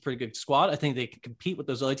Dallas is a pretty good squad. I think they can compete with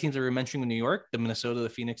those other teams that we were mentioning in New York, the Minnesota, the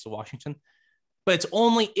Phoenix, the Washington. But it's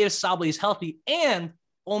only if Sabally is healthy, and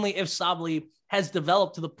only if Sabally has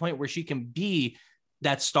developed to the point where she can be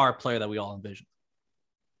that star player that we all envision.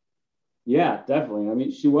 Yeah, definitely. I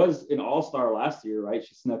mean, she was an all-star last year, right?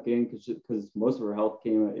 She snuck in because most of her health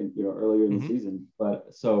came in, earlier in the season.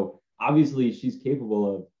 But so obviously she's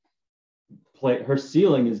capable of play. Her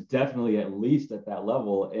ceiling is definitely at least at that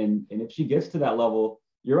level. And if she gets to that level,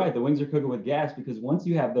 you're right. The Wings are cooking with gas, because once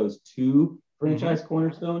you have those two franchise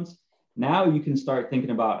cornerstones, now you can start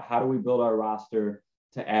thinking about how do we build our roster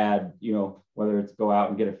to add, whether it's go out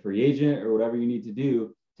and get a free agent or whatever you need to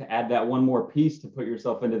do to add that one more piece to put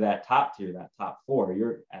yourself into that top tier, that top 4.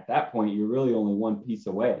 You're at that point, you're really only one piece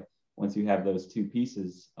away once you have those two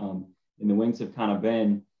pieces. And the Wings have kind of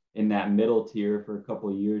been in that middle tier for a couple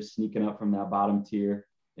of years, sneaking up from that bottom tier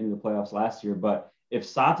into the playoffs last year. But if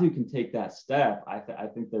Satu can take that step, I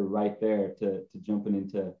think they're right there to jumping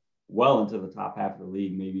into the top half of the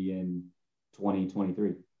league, maybe in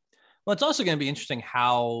 2023. Well, it's also going to be interesting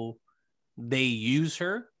how they use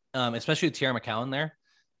her, especially with Tierra McCowan there.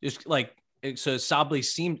 Just like, so Sabally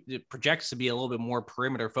projects to be a little bit more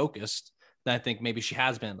perimeter focused than I think maybe she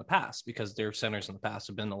has been in the past, because their centers in the past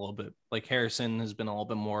have been a little bit, like Harrison has been a little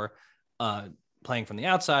bit more playing from the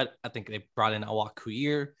outside. I think they brought in Awak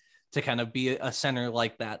Kuyer to kind of be a center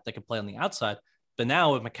like that could play on the outside. But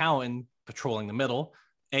now with McCowan patrolling the middle,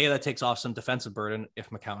 that takes off some defensive burden if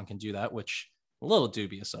McCowan can do that, which I'm a little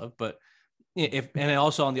dubious of. But and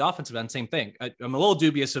also on the offensive end, same thing. I'm a little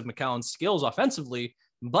dubious of McCowan's skills offensively,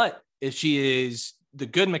 but if she is the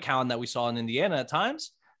good McCowan that we saw in Indiana at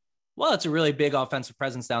times, well, it's a really big offensive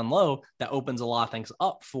presence down low that opens a lot of things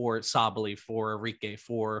up for Sabally, for Enrique,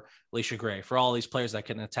 for Alicia Gray, for all these players that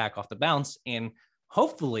can attack off the bounce. And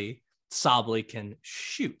hopefully Sabally can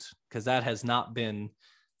shoot, because that has not been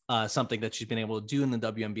something that she's been able to do in the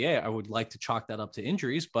WNBA. I would like to chalk that up to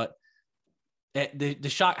injuries, but the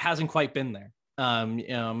shot hasn't quite been there. I'm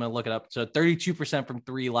going to look it up. So 32% from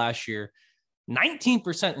 3 last year,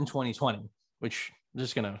 19% in 2020, which I'm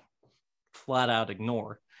just going to flat out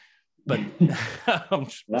ignore. But that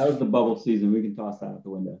was the bubble season. We can toss that out the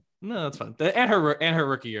window. No, that's fine. And her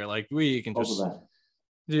rookie year, like we can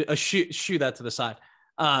just shoot that to the side.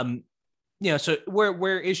 So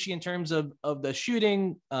where is she in terms of the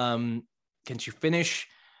shooting? Can she finish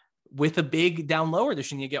with a big down low, or does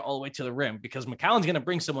she need to get all the way to the rim? Because McCowan's going to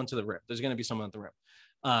bring someone to the rim. There's going to be someone at the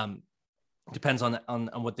rim. Depends on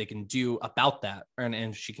what they can do about that,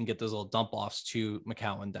 and she can get those little dump offs to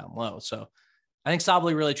McCowan down low. So I think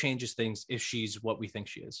Sabally really changes things if she's what we think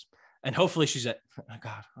she is, and hopefully she's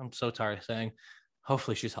God, I'm so tired of saying,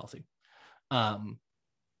 hopefully she's healthy.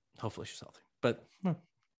 Hopefully she's healthy, but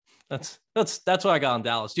that's what I got on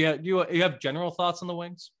Dallas. Do you have general thoughts on the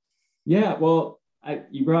Wings? Yeah, well,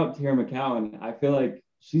 you brought up Tierra McCowan. I feel like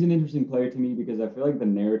she's an interesting player to me, because I feel like the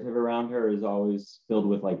narrative around her is always filled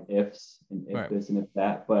with like ifs and if this and if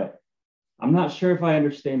that. But I'm not sure if I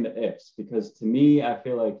understand the ifs, because to me, I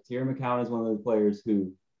feel like Tierra McCowan is one of those players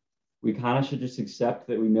who we kind of should just accept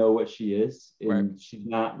that we know what she is. And she's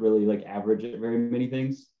not really like average at very many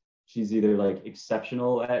things. She's either like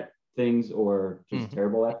exceptional at things or just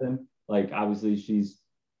terrible at them. Like, obviously she's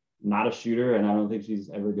not a shooter, and I don't think she's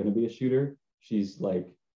ever going to be a shooter. She's like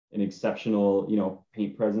an exceptional,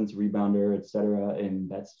 paint presence, rebounder, etc.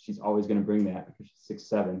 And she's always going to bring that, because she's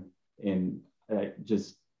 6'7", and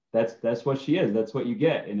that's what she is. That's what you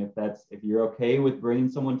get. And if you're okay with bringing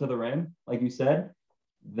someone to the rim, like you said,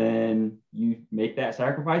 then you make that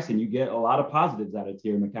sacrifice and you get a lot of positives out of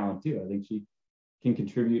Tierra McCowan too. I think she can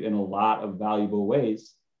contribute in a lot of valuable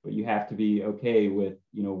ways, but you have to be okay with,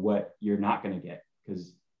 what you're not going to get,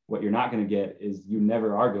 because what you're not going to get is you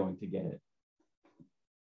never are going to get it.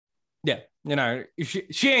 Yeah,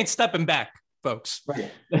 she ain't stepping back, folks.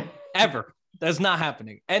 Right. Ever. That's not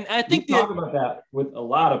happening. And I think we talk about that with a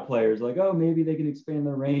lot of players, like, oh, maybe they can expand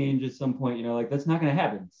their range at some point, like that's not going to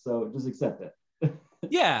happen. So just accept it.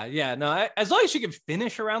 Yeah. No, as long as she can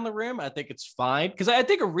finish around the rim, I think it's fine. Because I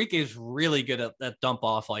think Enrique is really good at that dump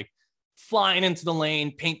off, like flying into the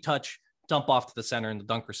lane, paint touch, dump off to the center in the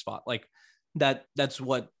dunker spot. Like that's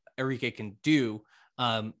what Enrique can do.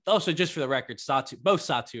 Also, just for the record, both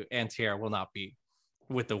Satu and Tierra will not be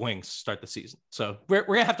with the Wings to start the season. So we're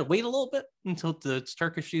gonna have to wait a little bit until the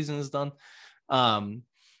Turkish season is done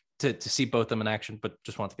to see both of them in action. But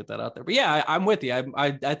just want to get that out there. But yeah, I'm with you.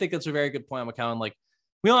 I think that's a very good point, McCown. Like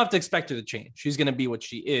we don't have to expect her to change. She's gonna be what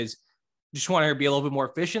she is. Just want her to be a little bit more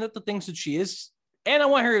efficient at the things that she is. And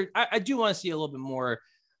I do want to see a little bit more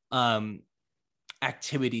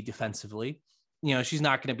activity defensively. She's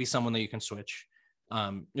not going to be someone that you can switch. You're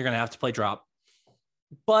going to have to play drop.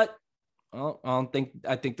 But I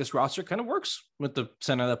think this roster kind of works with the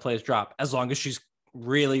center that plays drop, as long as she's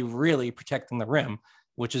really, really protecting the rim,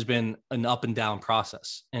 which has been an up and down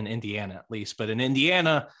process in Indiana, at least. But in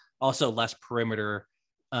Indiana, also less perimeter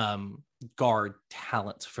guard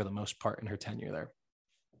talent for the most part in her tenure there.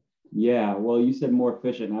 Yeah, well, you said more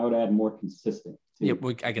efficient. I would add more consistent. Yeah,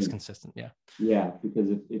 I guess consistent. Yeah. Yeah,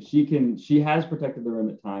 because if she has protected the rim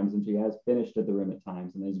at times, and she has finished at the rim at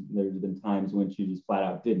times, and there's been times when she just flat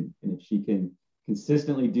out didn't. And if she can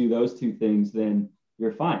consistently do those two things, then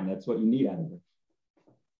you're fine. That's what you need out of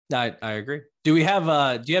her. I agree. Do you have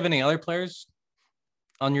any other players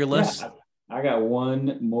on your list? Yeah, I got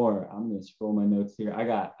one more. I'm going to scroll my notes here. I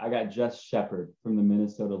got Jess Shepard from the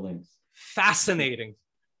Minnesota Lynx. Fascinating.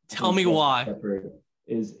 Tell me why. Shepard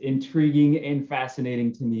is intriguing and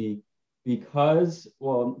fascinating to me because,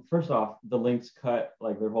 well, first off, the Lynx cut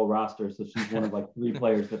like their whole roster, so she's one of like 3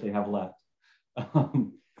 players that they have left.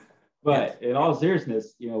 But in all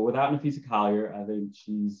seriousness, without Nafisa Collier, I think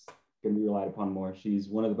she's going to be relied upon more. She's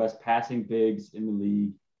one of the best passing bigs in the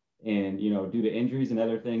league, and due to injuries and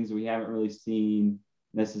other things, we haven't really seen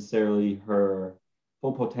necessarily her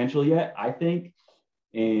full potential yet, I think.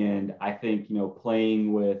 And I think,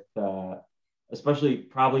 playing with, especially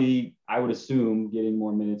probably, I would assume, getting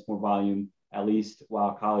more minutes, more volume, at least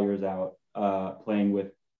while Collier is out, playing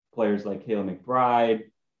with players like Kayla McBride,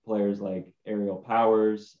 players like Aerial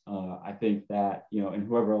Powers. I think that, and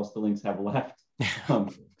whoever else the Lynx have left,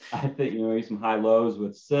 I think, maybe some high lows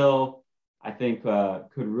with Sill, I think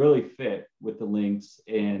could really fit with the Lynx.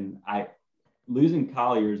 And losing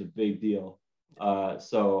Collier is a big deal.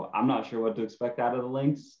 So I'm not sure what to expect out of the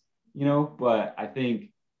Lynx, but I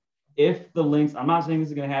think if the Lynx, I'm not saying this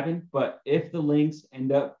is going to happen, but if the Lynx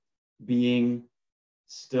end up being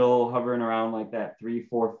still hovering around like that 3,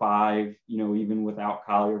 4, 5, even without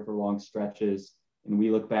Collier for long stretches, and we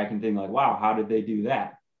look back and think like, wow, how did they do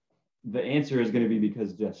that? The answer is going to be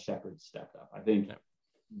because Jess Shepard stepped up. I think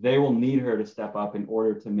they will need her to step up in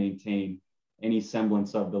order to maintain any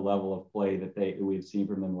semblance of the level of play that we've seen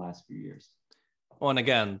from them the last few years. Well, and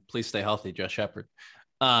again, please stay healthy, Jess Shepard.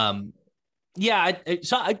 I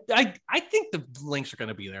think the Lynx are going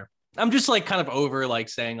to be there. I'm just like kind of over like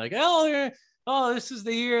saying like, oh, this is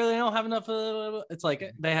the year they don't have enough. It's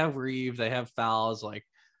like they have Reeves, they have Fouls. Like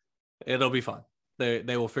it'll be fun.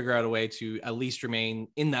 They will figure out a way to at least remain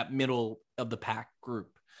in that middle of the pack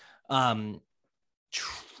group.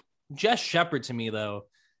 Jess Shepard to me though,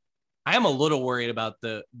 I am a little worried about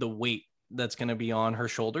the weight that's going to be on her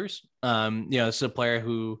shoulders. This is a player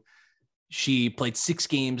who she played 6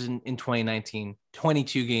 games in 2019,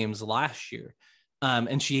 22 games last year.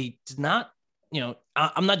 And she did not,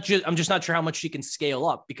 I'm just not sure how much she can scale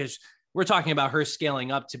up, because we're talking about her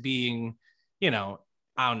scaling up to being, I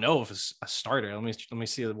don't know if it's a starter. Let me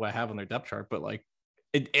see what I have on their depth chart, but like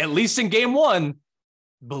at least in game 1,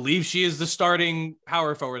 believe she is the starting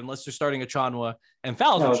power forward, unless they're starting Achanwa and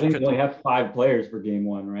Fouls. No, they only have 5 players for game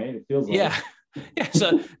 1, right? It feels like. Yeah.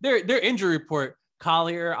 So their injury report,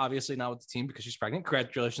 Collier, obviously not with the team because she's pregnant.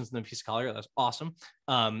 Congratulations to Nafisa Collier. That's awesome.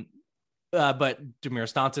 But Demira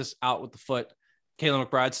Stantis out with the foot. Kayla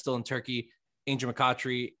McBride still in Turkey. Angel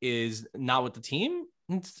McCautry is not with the team.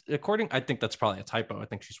 I think that's probably a typo. I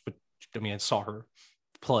think I saw her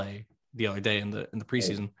play the other day in the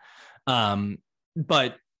preseason.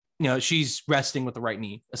 But she's resting with the right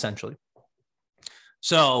knee, essentially.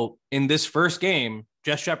 So in this first game,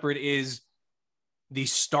 Jess Shepard is the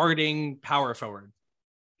starting power forward.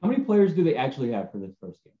 How many players do they actually have for this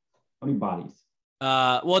first game? How many bodies?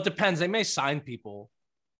 Well, it depends. They may sign people.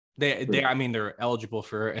 They're eligible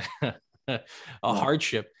for a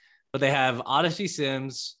hardship, but they have Odyssey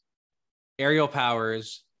Sims, Aerial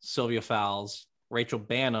Powers, Sylvia Fowles, Rachel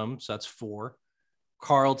Bannum, so that's 4.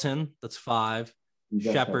 Carlton, that's 5.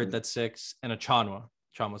 Shepard, that's 6. And Achanwa.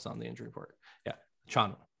 Achanwa's on the injury report. Yeah,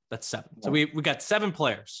 Achanwa, that's 7. So we got 7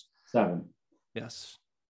 players. 7. Yes.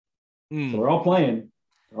 So we're all playing.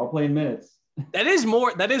 We're all playing minutes. That is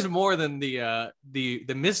more than the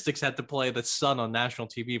Mystics had to play the Sun on national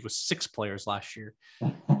TV with 6 players last year.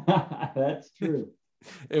 That's true.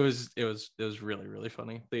 It was really, really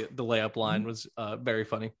funny. The layup line was very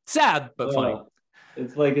funny. Sad, but funny.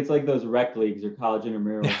 It's like those rec leagues or college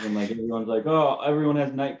intramurals when like everyone's like, oh, everyone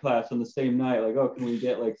has night class on the same night. Like, oh, can we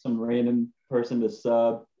get like some random person to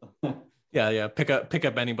sub? Yeah. Pick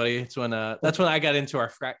up anybody. It's when that's when I got into our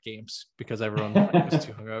frat games because everyone was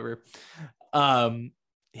too hungover.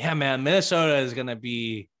 Yeah, man, Minnesota is gonna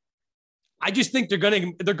be. I just think they're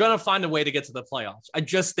gonna find a way to get to the playoffs. I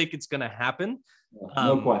just think it's gonna happen.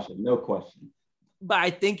 No question. But I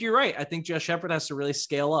think you're right. I think Jess Shepard has to really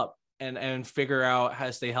scale up and figure out how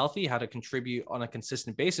to stay healthy, how to contribute on a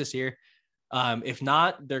consistent basis here. If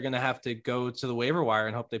not, they're gonna have to go to the waiver wire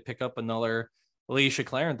and hope they pick up another Alicia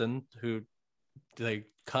Clarendon, who they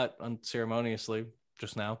cut unceremoniously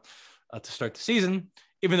just now to start the season,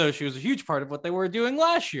 even though she was a huge part of what they were doing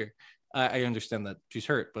last year. I understand that she's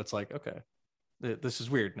hurt, but it's like, okay, this is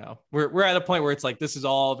weird now. We're at a point where it's like, this is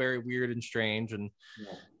all very weird and strange. And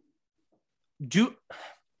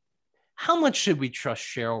how much should we trust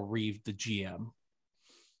Cheryl Reeve, the GM?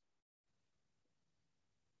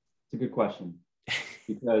 It's a good question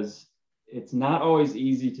because it's not always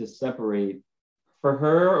easy to separate for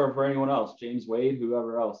her or for anyone else, James Wade,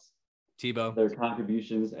 whoever else, Tebow, their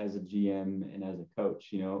contributions as a GM and as a coach,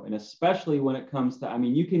 and especially when it comes to,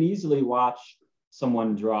 you can easily watch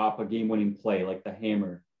someone drop a game-winning play like the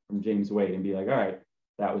hammer from James Wade and be like, all right,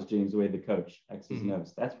 that was James Wade, the coach, X's and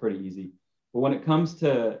O's. That's pretty easy. But when it comes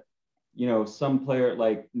to, some player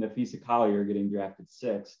like Nafisa Collier getting drafted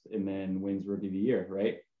 6th and then wins Rookie of the Year,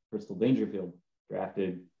 right? Crystal Dangerfield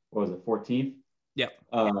drafted, 14th? Yep.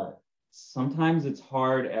 Sometimes it's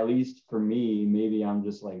hard, at least for me, maybe I'm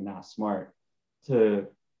just like not smart, to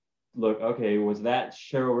look, okay, was that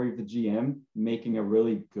Cheryl Reeve, the GM, making a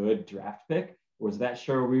really good draft pick? Or was that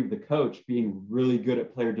Cheryl Reeve, the coach, being really good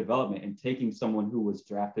at player development and taking someone who was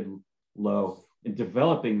drafted low and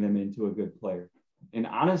developing them into a good player? And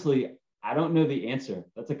honestly, I don't know the answer.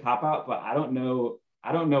 That's a cop-out, but I don't know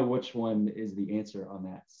which one is the answer on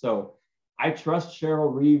that. So I trust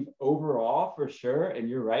Cheryl Reeve overall for sure. And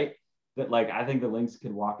you're right that I think the Lynx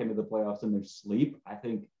could walk into the playoffs in their sleep. I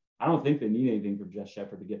don't think they need anything from Jess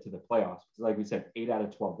Shepard to get to the playoffs. Because like we said, 8 out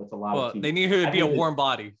of 12, that's a lot of teams. They need her to be a warm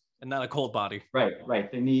body and not a cold body.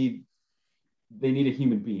 Right. They need a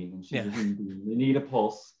human being, and she's a human being. They need a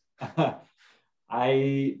pulse.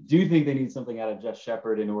 I do think they need something out of Jess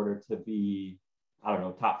Shepard in order to be,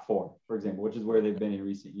 top 4, for example, which is where they've been in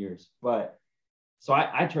recent years. But so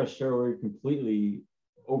I trust Cheryl completely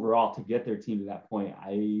overall to get their team to that point.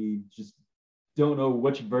 I just don't know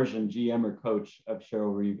which version, GM or coach, of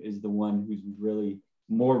Cheryl Reeve is the one who's really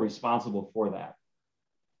more responsible for that.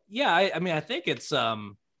 Yeah, I think it's a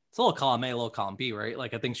little column A, a little column B, right?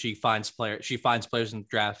 I think she finds players in the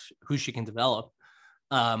draft who she can develop.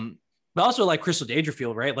 But also Crystal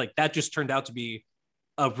Dangerfield, right? That just turned out to be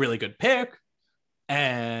a really good pick.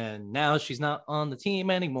 And now she's not on the team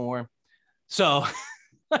anymore. So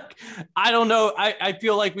I don't know. I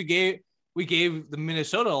feel like we gave the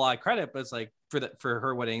Minnesota a lot of credit, but it's for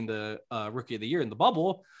her winning the Rookie of the Year in the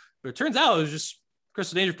bubble. But it turns out it was just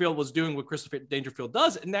Crystal Dangerfield was doing what Crystal Dangerfield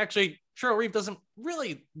does. And actually Cheryl Reeve doesn't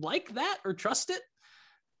really like that or trust it.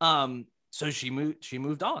 So she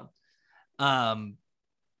moved on.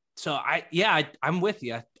 So I'm with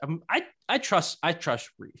you. I trust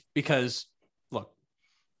Reeve because look,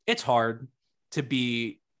 it's hard to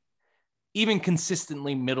be even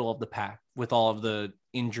consistently middle of the pack with all of the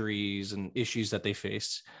injuries and issues that they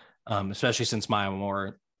face, especially since Maya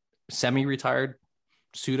Moore semi-retired,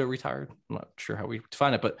 pseudo-retired. I'm not sure how we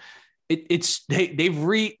define it, but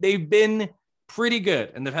they've been pretty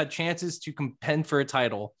good and they've had chances to contend for a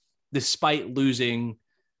title despite losing,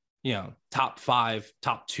 top 5,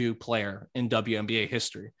 top 2 player in WNBA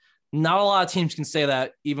history. Not a lot of teams can say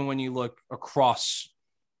that, even when you look across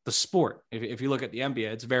the sport. If you look at the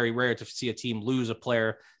NBA, it's very rare to see a team lose a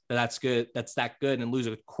player that's that good and lose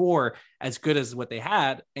a core as good as what they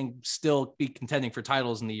had and still be contending for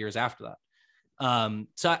titles in the years after that.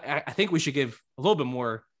 So I think we should give a little bit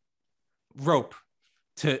more rope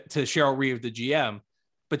to Cheryl Reeve, the GM.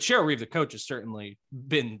 But Cheryl Reeve, the coach, has certainly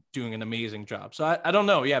been doing an amazing job. So I don't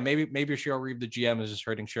know. Yeah, maybe Cheryl Reeve, the GM, is just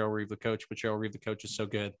hurting Cheryl Reeve, the coach. But Cheryl Reeve, the coach, is so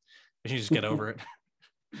good. I should just get over it.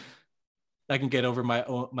 I can get over my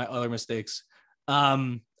other mistakes.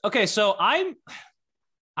 Okay, so I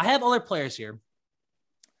have other players here.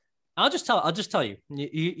 I'll just tell you.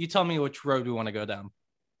 You tell me which road we want to go down.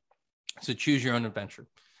 So choose your own adventure.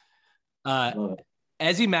 Ezzy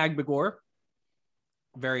Magbegor,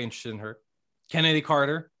 very interested in her. Kennedy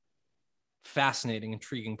Carter, fascinating,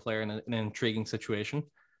 intriguing player in an intriguing situation.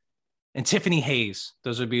 And Tiffany Hayes.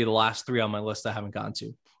 Those would be the last three on my list I haven't gotten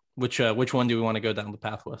to. Which one do we want to go down the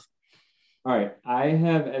path with? All right. I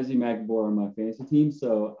have Ezzy Magbor on my fantasy team,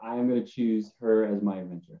 so I'm going to choose her as my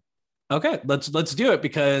adventure. Okay, let's do it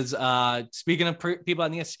because speaking of people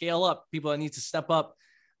that need to scale up, people that need to step up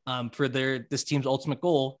for this team's ultimate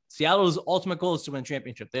goal, Seattle's ultimate goal is to win a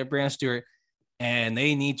championship. They have Brianna Stewart, and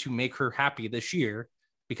they need to make her happy this year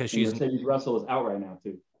because Mercedes Russell is out right now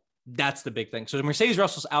too. That's the big thing. So Mercedes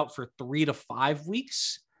Russell's out for 3 to 5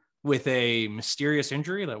 weeks with a mysterious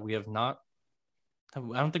injury that we have not. I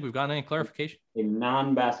don't think we've gotten any clarification. A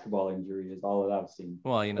non-basketball injury is all that I've seen.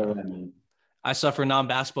 Well, I suffer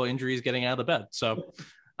non-basketball injuries getting out of the bed, so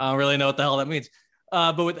I don't really know what the hell that means.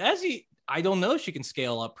 But with Ezzy, I don't know if she can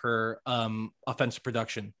scale up her offensive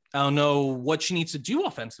production. I don't know what she needs to do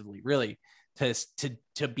offensively, really,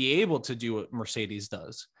 to be able to do what Mercedes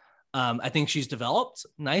does. I think she's developed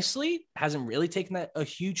nicely, hasn't really taken a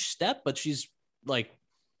huge step, but she's like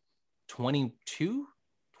 22,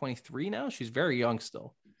 23 now. She's very young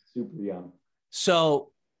still. Super young.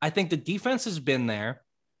 So I think the defense has been there,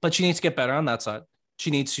 but she needs to get better on that side. She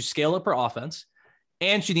needs to scale up her offense,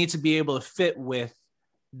 and she needs to be able to fit with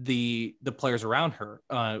the players around her,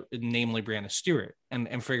 namely Brianna Stewart,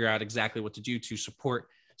 and figure out exactly what to do to support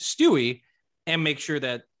Stewie and make sure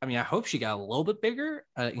that, I hope she got a little bit bigger.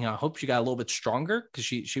 I hope she got a little bit stronger because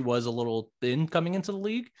she was a little thin coming into the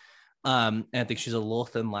league. And I think she's a little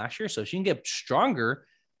thin last year. So if she can get stronger,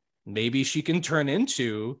 maybe she can turn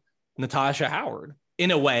into Natasha Howard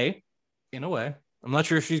in a way. I'm not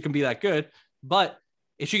sure if she's going to be that good, but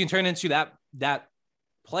if she can turn into that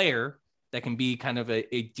player that can be kind of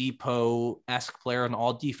a depot-esque player, an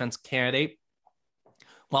all-defense candidate,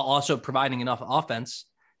 while also providing enough offense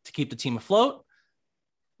to keep the team afloat,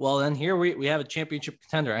 well, then here we have a championship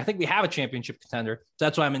contender. I think we have a championship contender. So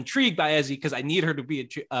that's why I'm intrigued by Ezzy, because I need her to be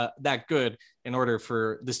that good in order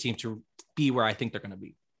for this team to be where I think they're going to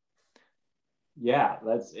be. Yeah,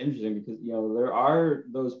 that's interesting because, there are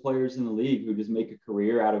those players in the league who just make a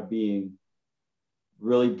career out of being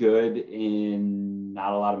really good in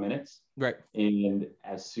not a lot of minutes. Right. And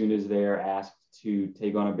as soon as they're asked to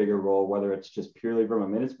take on a bigger role, whether it's just purely from a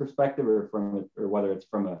minutes perspective or whether it's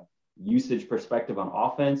from a usage perspective on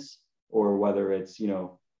offense, or whether it's,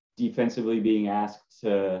 defensively being asked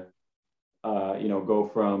to, go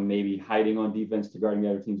from maybe hiding on defense to guarding the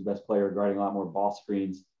other team's best player, guarding a lot more ball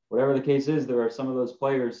screens. Whatever the case is, there are some of those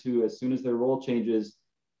players who, as soon as their role changes,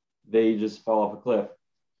 they just fall off a cliff.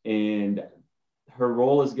 And her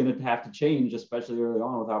role is going to have to change, especially early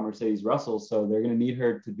on without Mercedes Russell. So they're going to need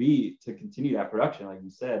her to continue that production, like you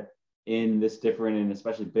said, in this different and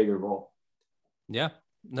especially bigger role. Yeah.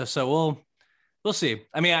 No, so we'll see.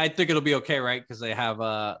 I think it'll be okay, right? Because they have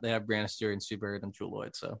Brianna Stewart and Sue Bird and Jewel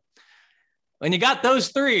Lloyd. So when you got those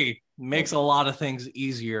three, it makes a lot of things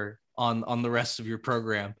easier on the rest of your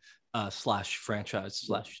program / franchise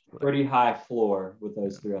 / pretty high floor with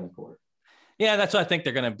those three on the court. Yeah, that's what I think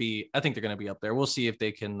they're going to be. I think they're going to be up there. We'll see if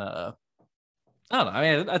they can. I don't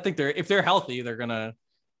know. I think if they're healthy, they're gonna.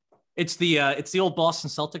 It's the old Boston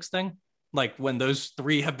Celtics thing. Like when those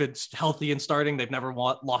three have been healthy and starting, they've never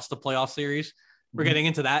lost a playoff series. We're getting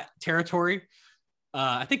into that territory.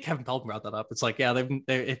 I think Kevin Pelton brought that up. It's like, yeah,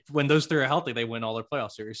 when those three are healthy, they win all their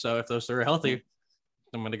playoff series. So if those three are healthy,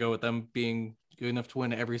 I'm going to go with them being good enough to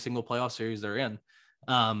win every single playoff series they're in.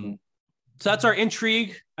 So that's our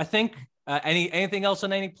intrigue, I think. Anything else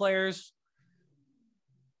on any players?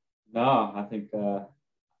 No, I think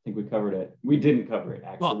we covered it. We didn't cover it,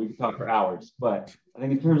 actually. We could talk for hours, but I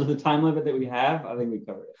think in terms of the time limit that we have, I think we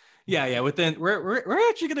covered it. Yeah. We're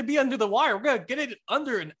actually going to be under the wire. We're going to get it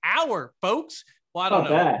under an hour, folks. Well, I don't know.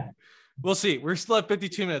 Bad. We'll see. We're still at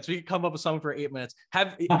 52 minutes. We can come up with something for 8 minutes.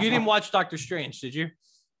 You didn't watch Doctor Strange, did you?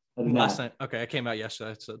 I did Last not. night. Okay, it came out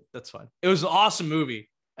yesterday, so that's fine. It was an awesome movie.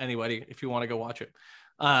 Anybody, if you want to go watch it.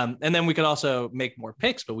 And then we could also make more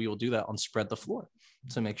picks, but we will do that on Spread the Floor.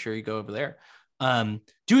 So make sure you go over there.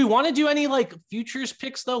 Do we want to do any like futures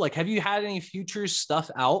picks though? Like, have you had any futures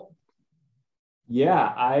stuff out?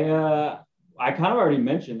 Yeah, I kind of already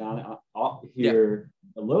mentioned on here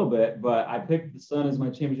a little bit, but I picked the Sun as my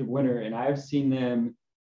championship winner, and I've seen them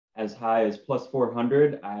as high as plus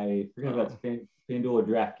 400. I forget if that's FanDuel or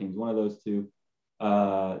DraftKings, one of those two.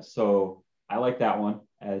 So I like that one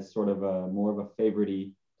as sort of a more of a favorite-y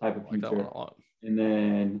type of future. And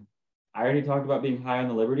then I already talked about being high on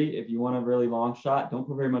the Liberty. If you want a really long shot, don't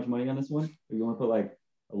put very much money on this one. If you want to put like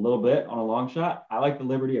a little bit on a long shot, I like the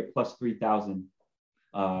Liberty at plus 3,000.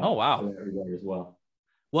 Oh, wow. For that regard as well.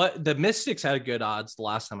 What the Mystics had good odds the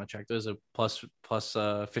last time I checked. It was a plus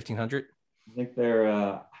 1,500. I think they're,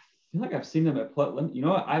 I feel like I've seen them at plus, you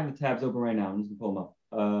know what? I have the tabs open right now. I'm just gonna pull them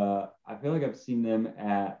up. I feel like I've seen them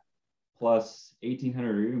at plus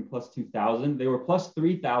 1,800 or even plus 2,000. They were plus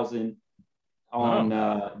 3,000 on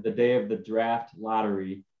the day of the draft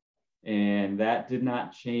lottery. And that did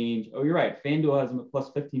not change. Oh, you're right. FanDuel has them at plus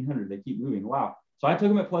 1,500. They keep moving. Wow. So I took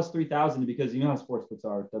them at plus 3,000 because you know how sportsbooks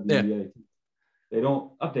are with WNBA. Yeah. They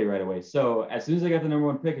don't update right away. So as soon as I got the number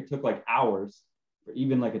one pick, it took like hours or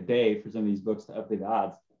even like a day for some of these books to update the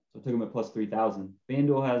odds. So I took them at plus 3,000.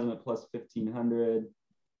 FanDuel has them at plus 1,500.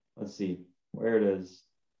 Let's see. Where does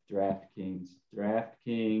DraftKings?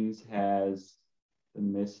 DraftKings has the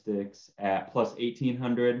Mystics at plus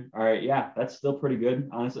 1,800. All right. Yeah, that's still pretty good.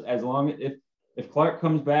 Honestly, as long as if Clark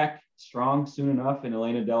comes back strong soon enough and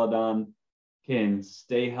Elena Deladon can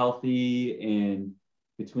stay healthy and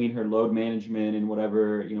between her load management and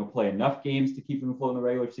whatever, play enough games to keep them afloat in the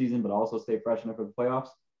regular season, but also stay fresh enough for the playoffs.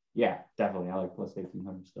 Yeah, definitely. I like plus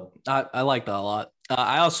 1,800 still. I like that a lot.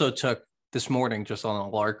 I also took this morning just on a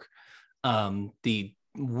lark, the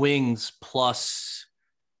Wings plus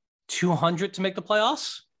 200 to make the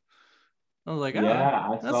playoffs. I was like,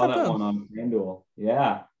 I saw that one on FanDuel.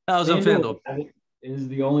 Yeah. That was on FanDuel. Is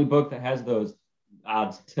the only book that has those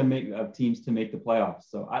odds to make of teams to make the playoffs.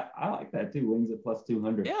 So I like that too. Wings at plus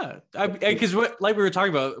 200. Yeah. Because like we were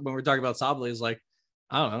talking about when we were talking about Sably is like,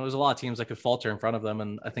 I don't know, there's a lot of teams that could falter in front of them.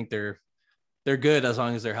 And I think they're good as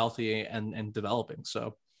long as they're healthy and developing.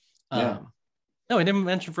 So no, I didn't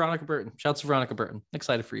mention Veronica Burton. Shouts to Veronica Burton.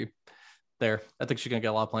 Excited for you there. I think she's going to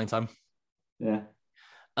get a lot of playing time. Yeah.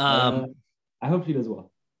 I hope she does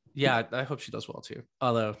well. Yeah, I hope she does well too.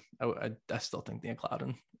 Although I still think Nia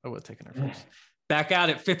Clouden, I would have taken her first. Back out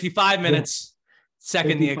at 55 minutes.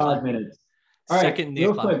 Second Nia Clouden. 55 minutes. All right, second Nia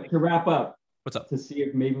real Clouden. Quick to wrap up. What's up? To see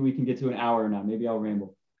if maybe we can get to an hour or not. Maybe I'll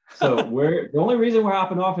ramble. So the only reason we're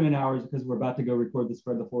hopping off in an hour is because we're about to go record the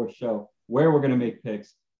Spread the Floor show where we're going to make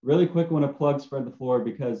picks. Really quick, I want to plug Spread the Floor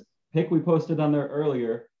because pick we posted on there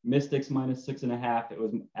earlier, Mystics minus 6.5. It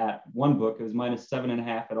was at one book. It was minus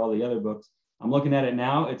 7.5 at all the other books. I'm looking at it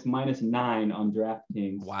now. It's minus 9 on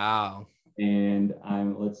DraftKings. Wow. And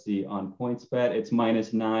let's see, on PointsBet, it's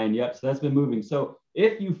minus 9. Yep. So that's been moving. So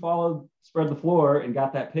if you followed Spread the Floor and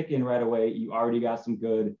got that pick in right away, you already got some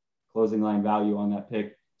good closing line value on that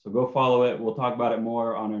pick. So go follow it. We'll talk about it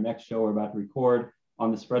more on our next show we're about to record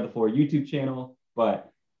on the Spread the Floor YouTube channel, but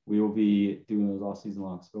we will be doing those all season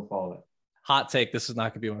long. So go follow it. Hot take. This is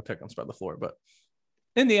not going to be my pick on Spread the Floor, but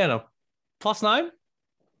Indiana plus 9.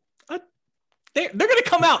 They're going to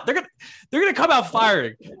come out. They're going to come out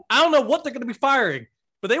firing. I don't know what they're going to be firing,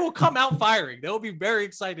 but they will come out firing. They will be very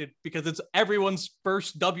excited because it's everyone's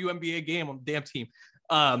first WNBA game on the damn team.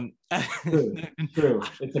 True.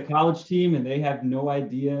 It's a college team and they have no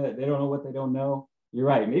idea. They don't know what they don't know. You're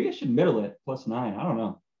right. Maybe I should middle it plus 9. I don't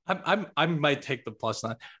know. I might take the plus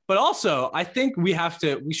 9, but also I think we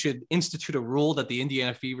should institute a rule that the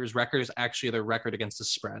Indiana Fever's record is actually their record against the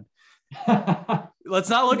spread. Let's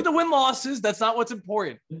not look at the win-losses. That's not what's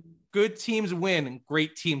important. Good teams win and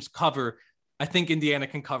great teams cover. I think Indiana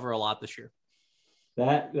can cover a lot this year.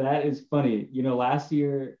 That is funny. Last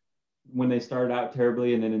year when they started out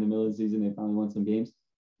terribly and then in the middle of the season they finally won some games.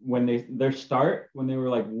 When they were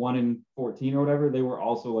like 1-14 or whatever, they were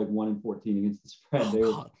also like 1-14 against the spread. They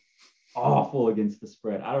were awful against the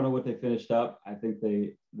spread. I don't know what they finished up. I think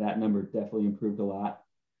that number definitely improved a lot.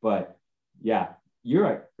 But yeah, you're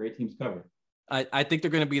right. Great teams cover. I think they're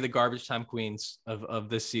going to be the garbage time queens of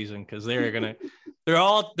this season because they're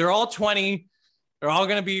all 20. They're all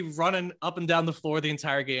going to be running up and down the floor the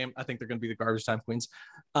entire game. I think they're going to be the garbage time queens.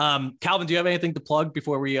 Calvin, do you have anything to plug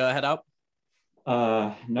before we head out?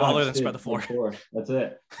 No. Other than Spread the Floor. That's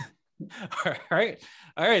it. All right.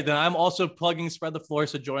 Then I'm also plugging Spread the Floor.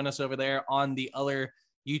 So join us over there on the other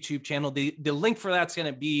YouTube channel. The link for that's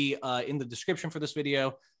going to be in the description for this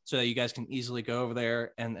video so that you guys can easily go over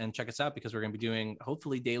there and check us out because we're going to be doing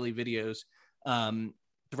hopefully daily videos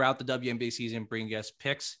throughout the WNBA season, bringing you guys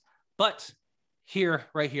picks. But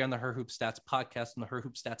right here on the Her Hoop Stats podcast, on the Her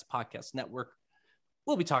Hoop Stats podcast network,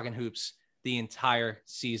 we'll be talking hoops the entire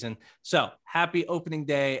season. So happy opening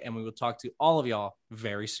day, and we will talk to all of y'all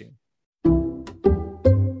very soon.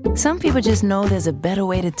 Some people just know there's a better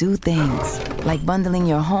way to do things, like bundling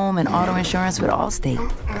your home and auto insurance with Allstate,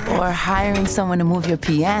 or hiring someone to move your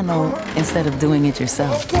piano instead of doing it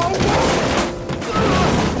yourself.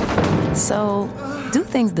 So, do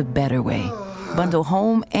things the better way. Bundle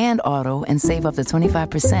home and auto and save up to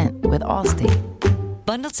 25% with Allstate.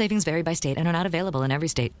 Bundled savings vary by state and are not available in every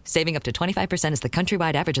state. Saving up to 25% is the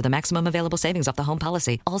countrywide average of the maximum available savings off the home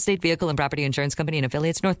policy. Allstate Vehicle and Property Insurance Company and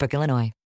Affiliates, Northbrook, Illinois.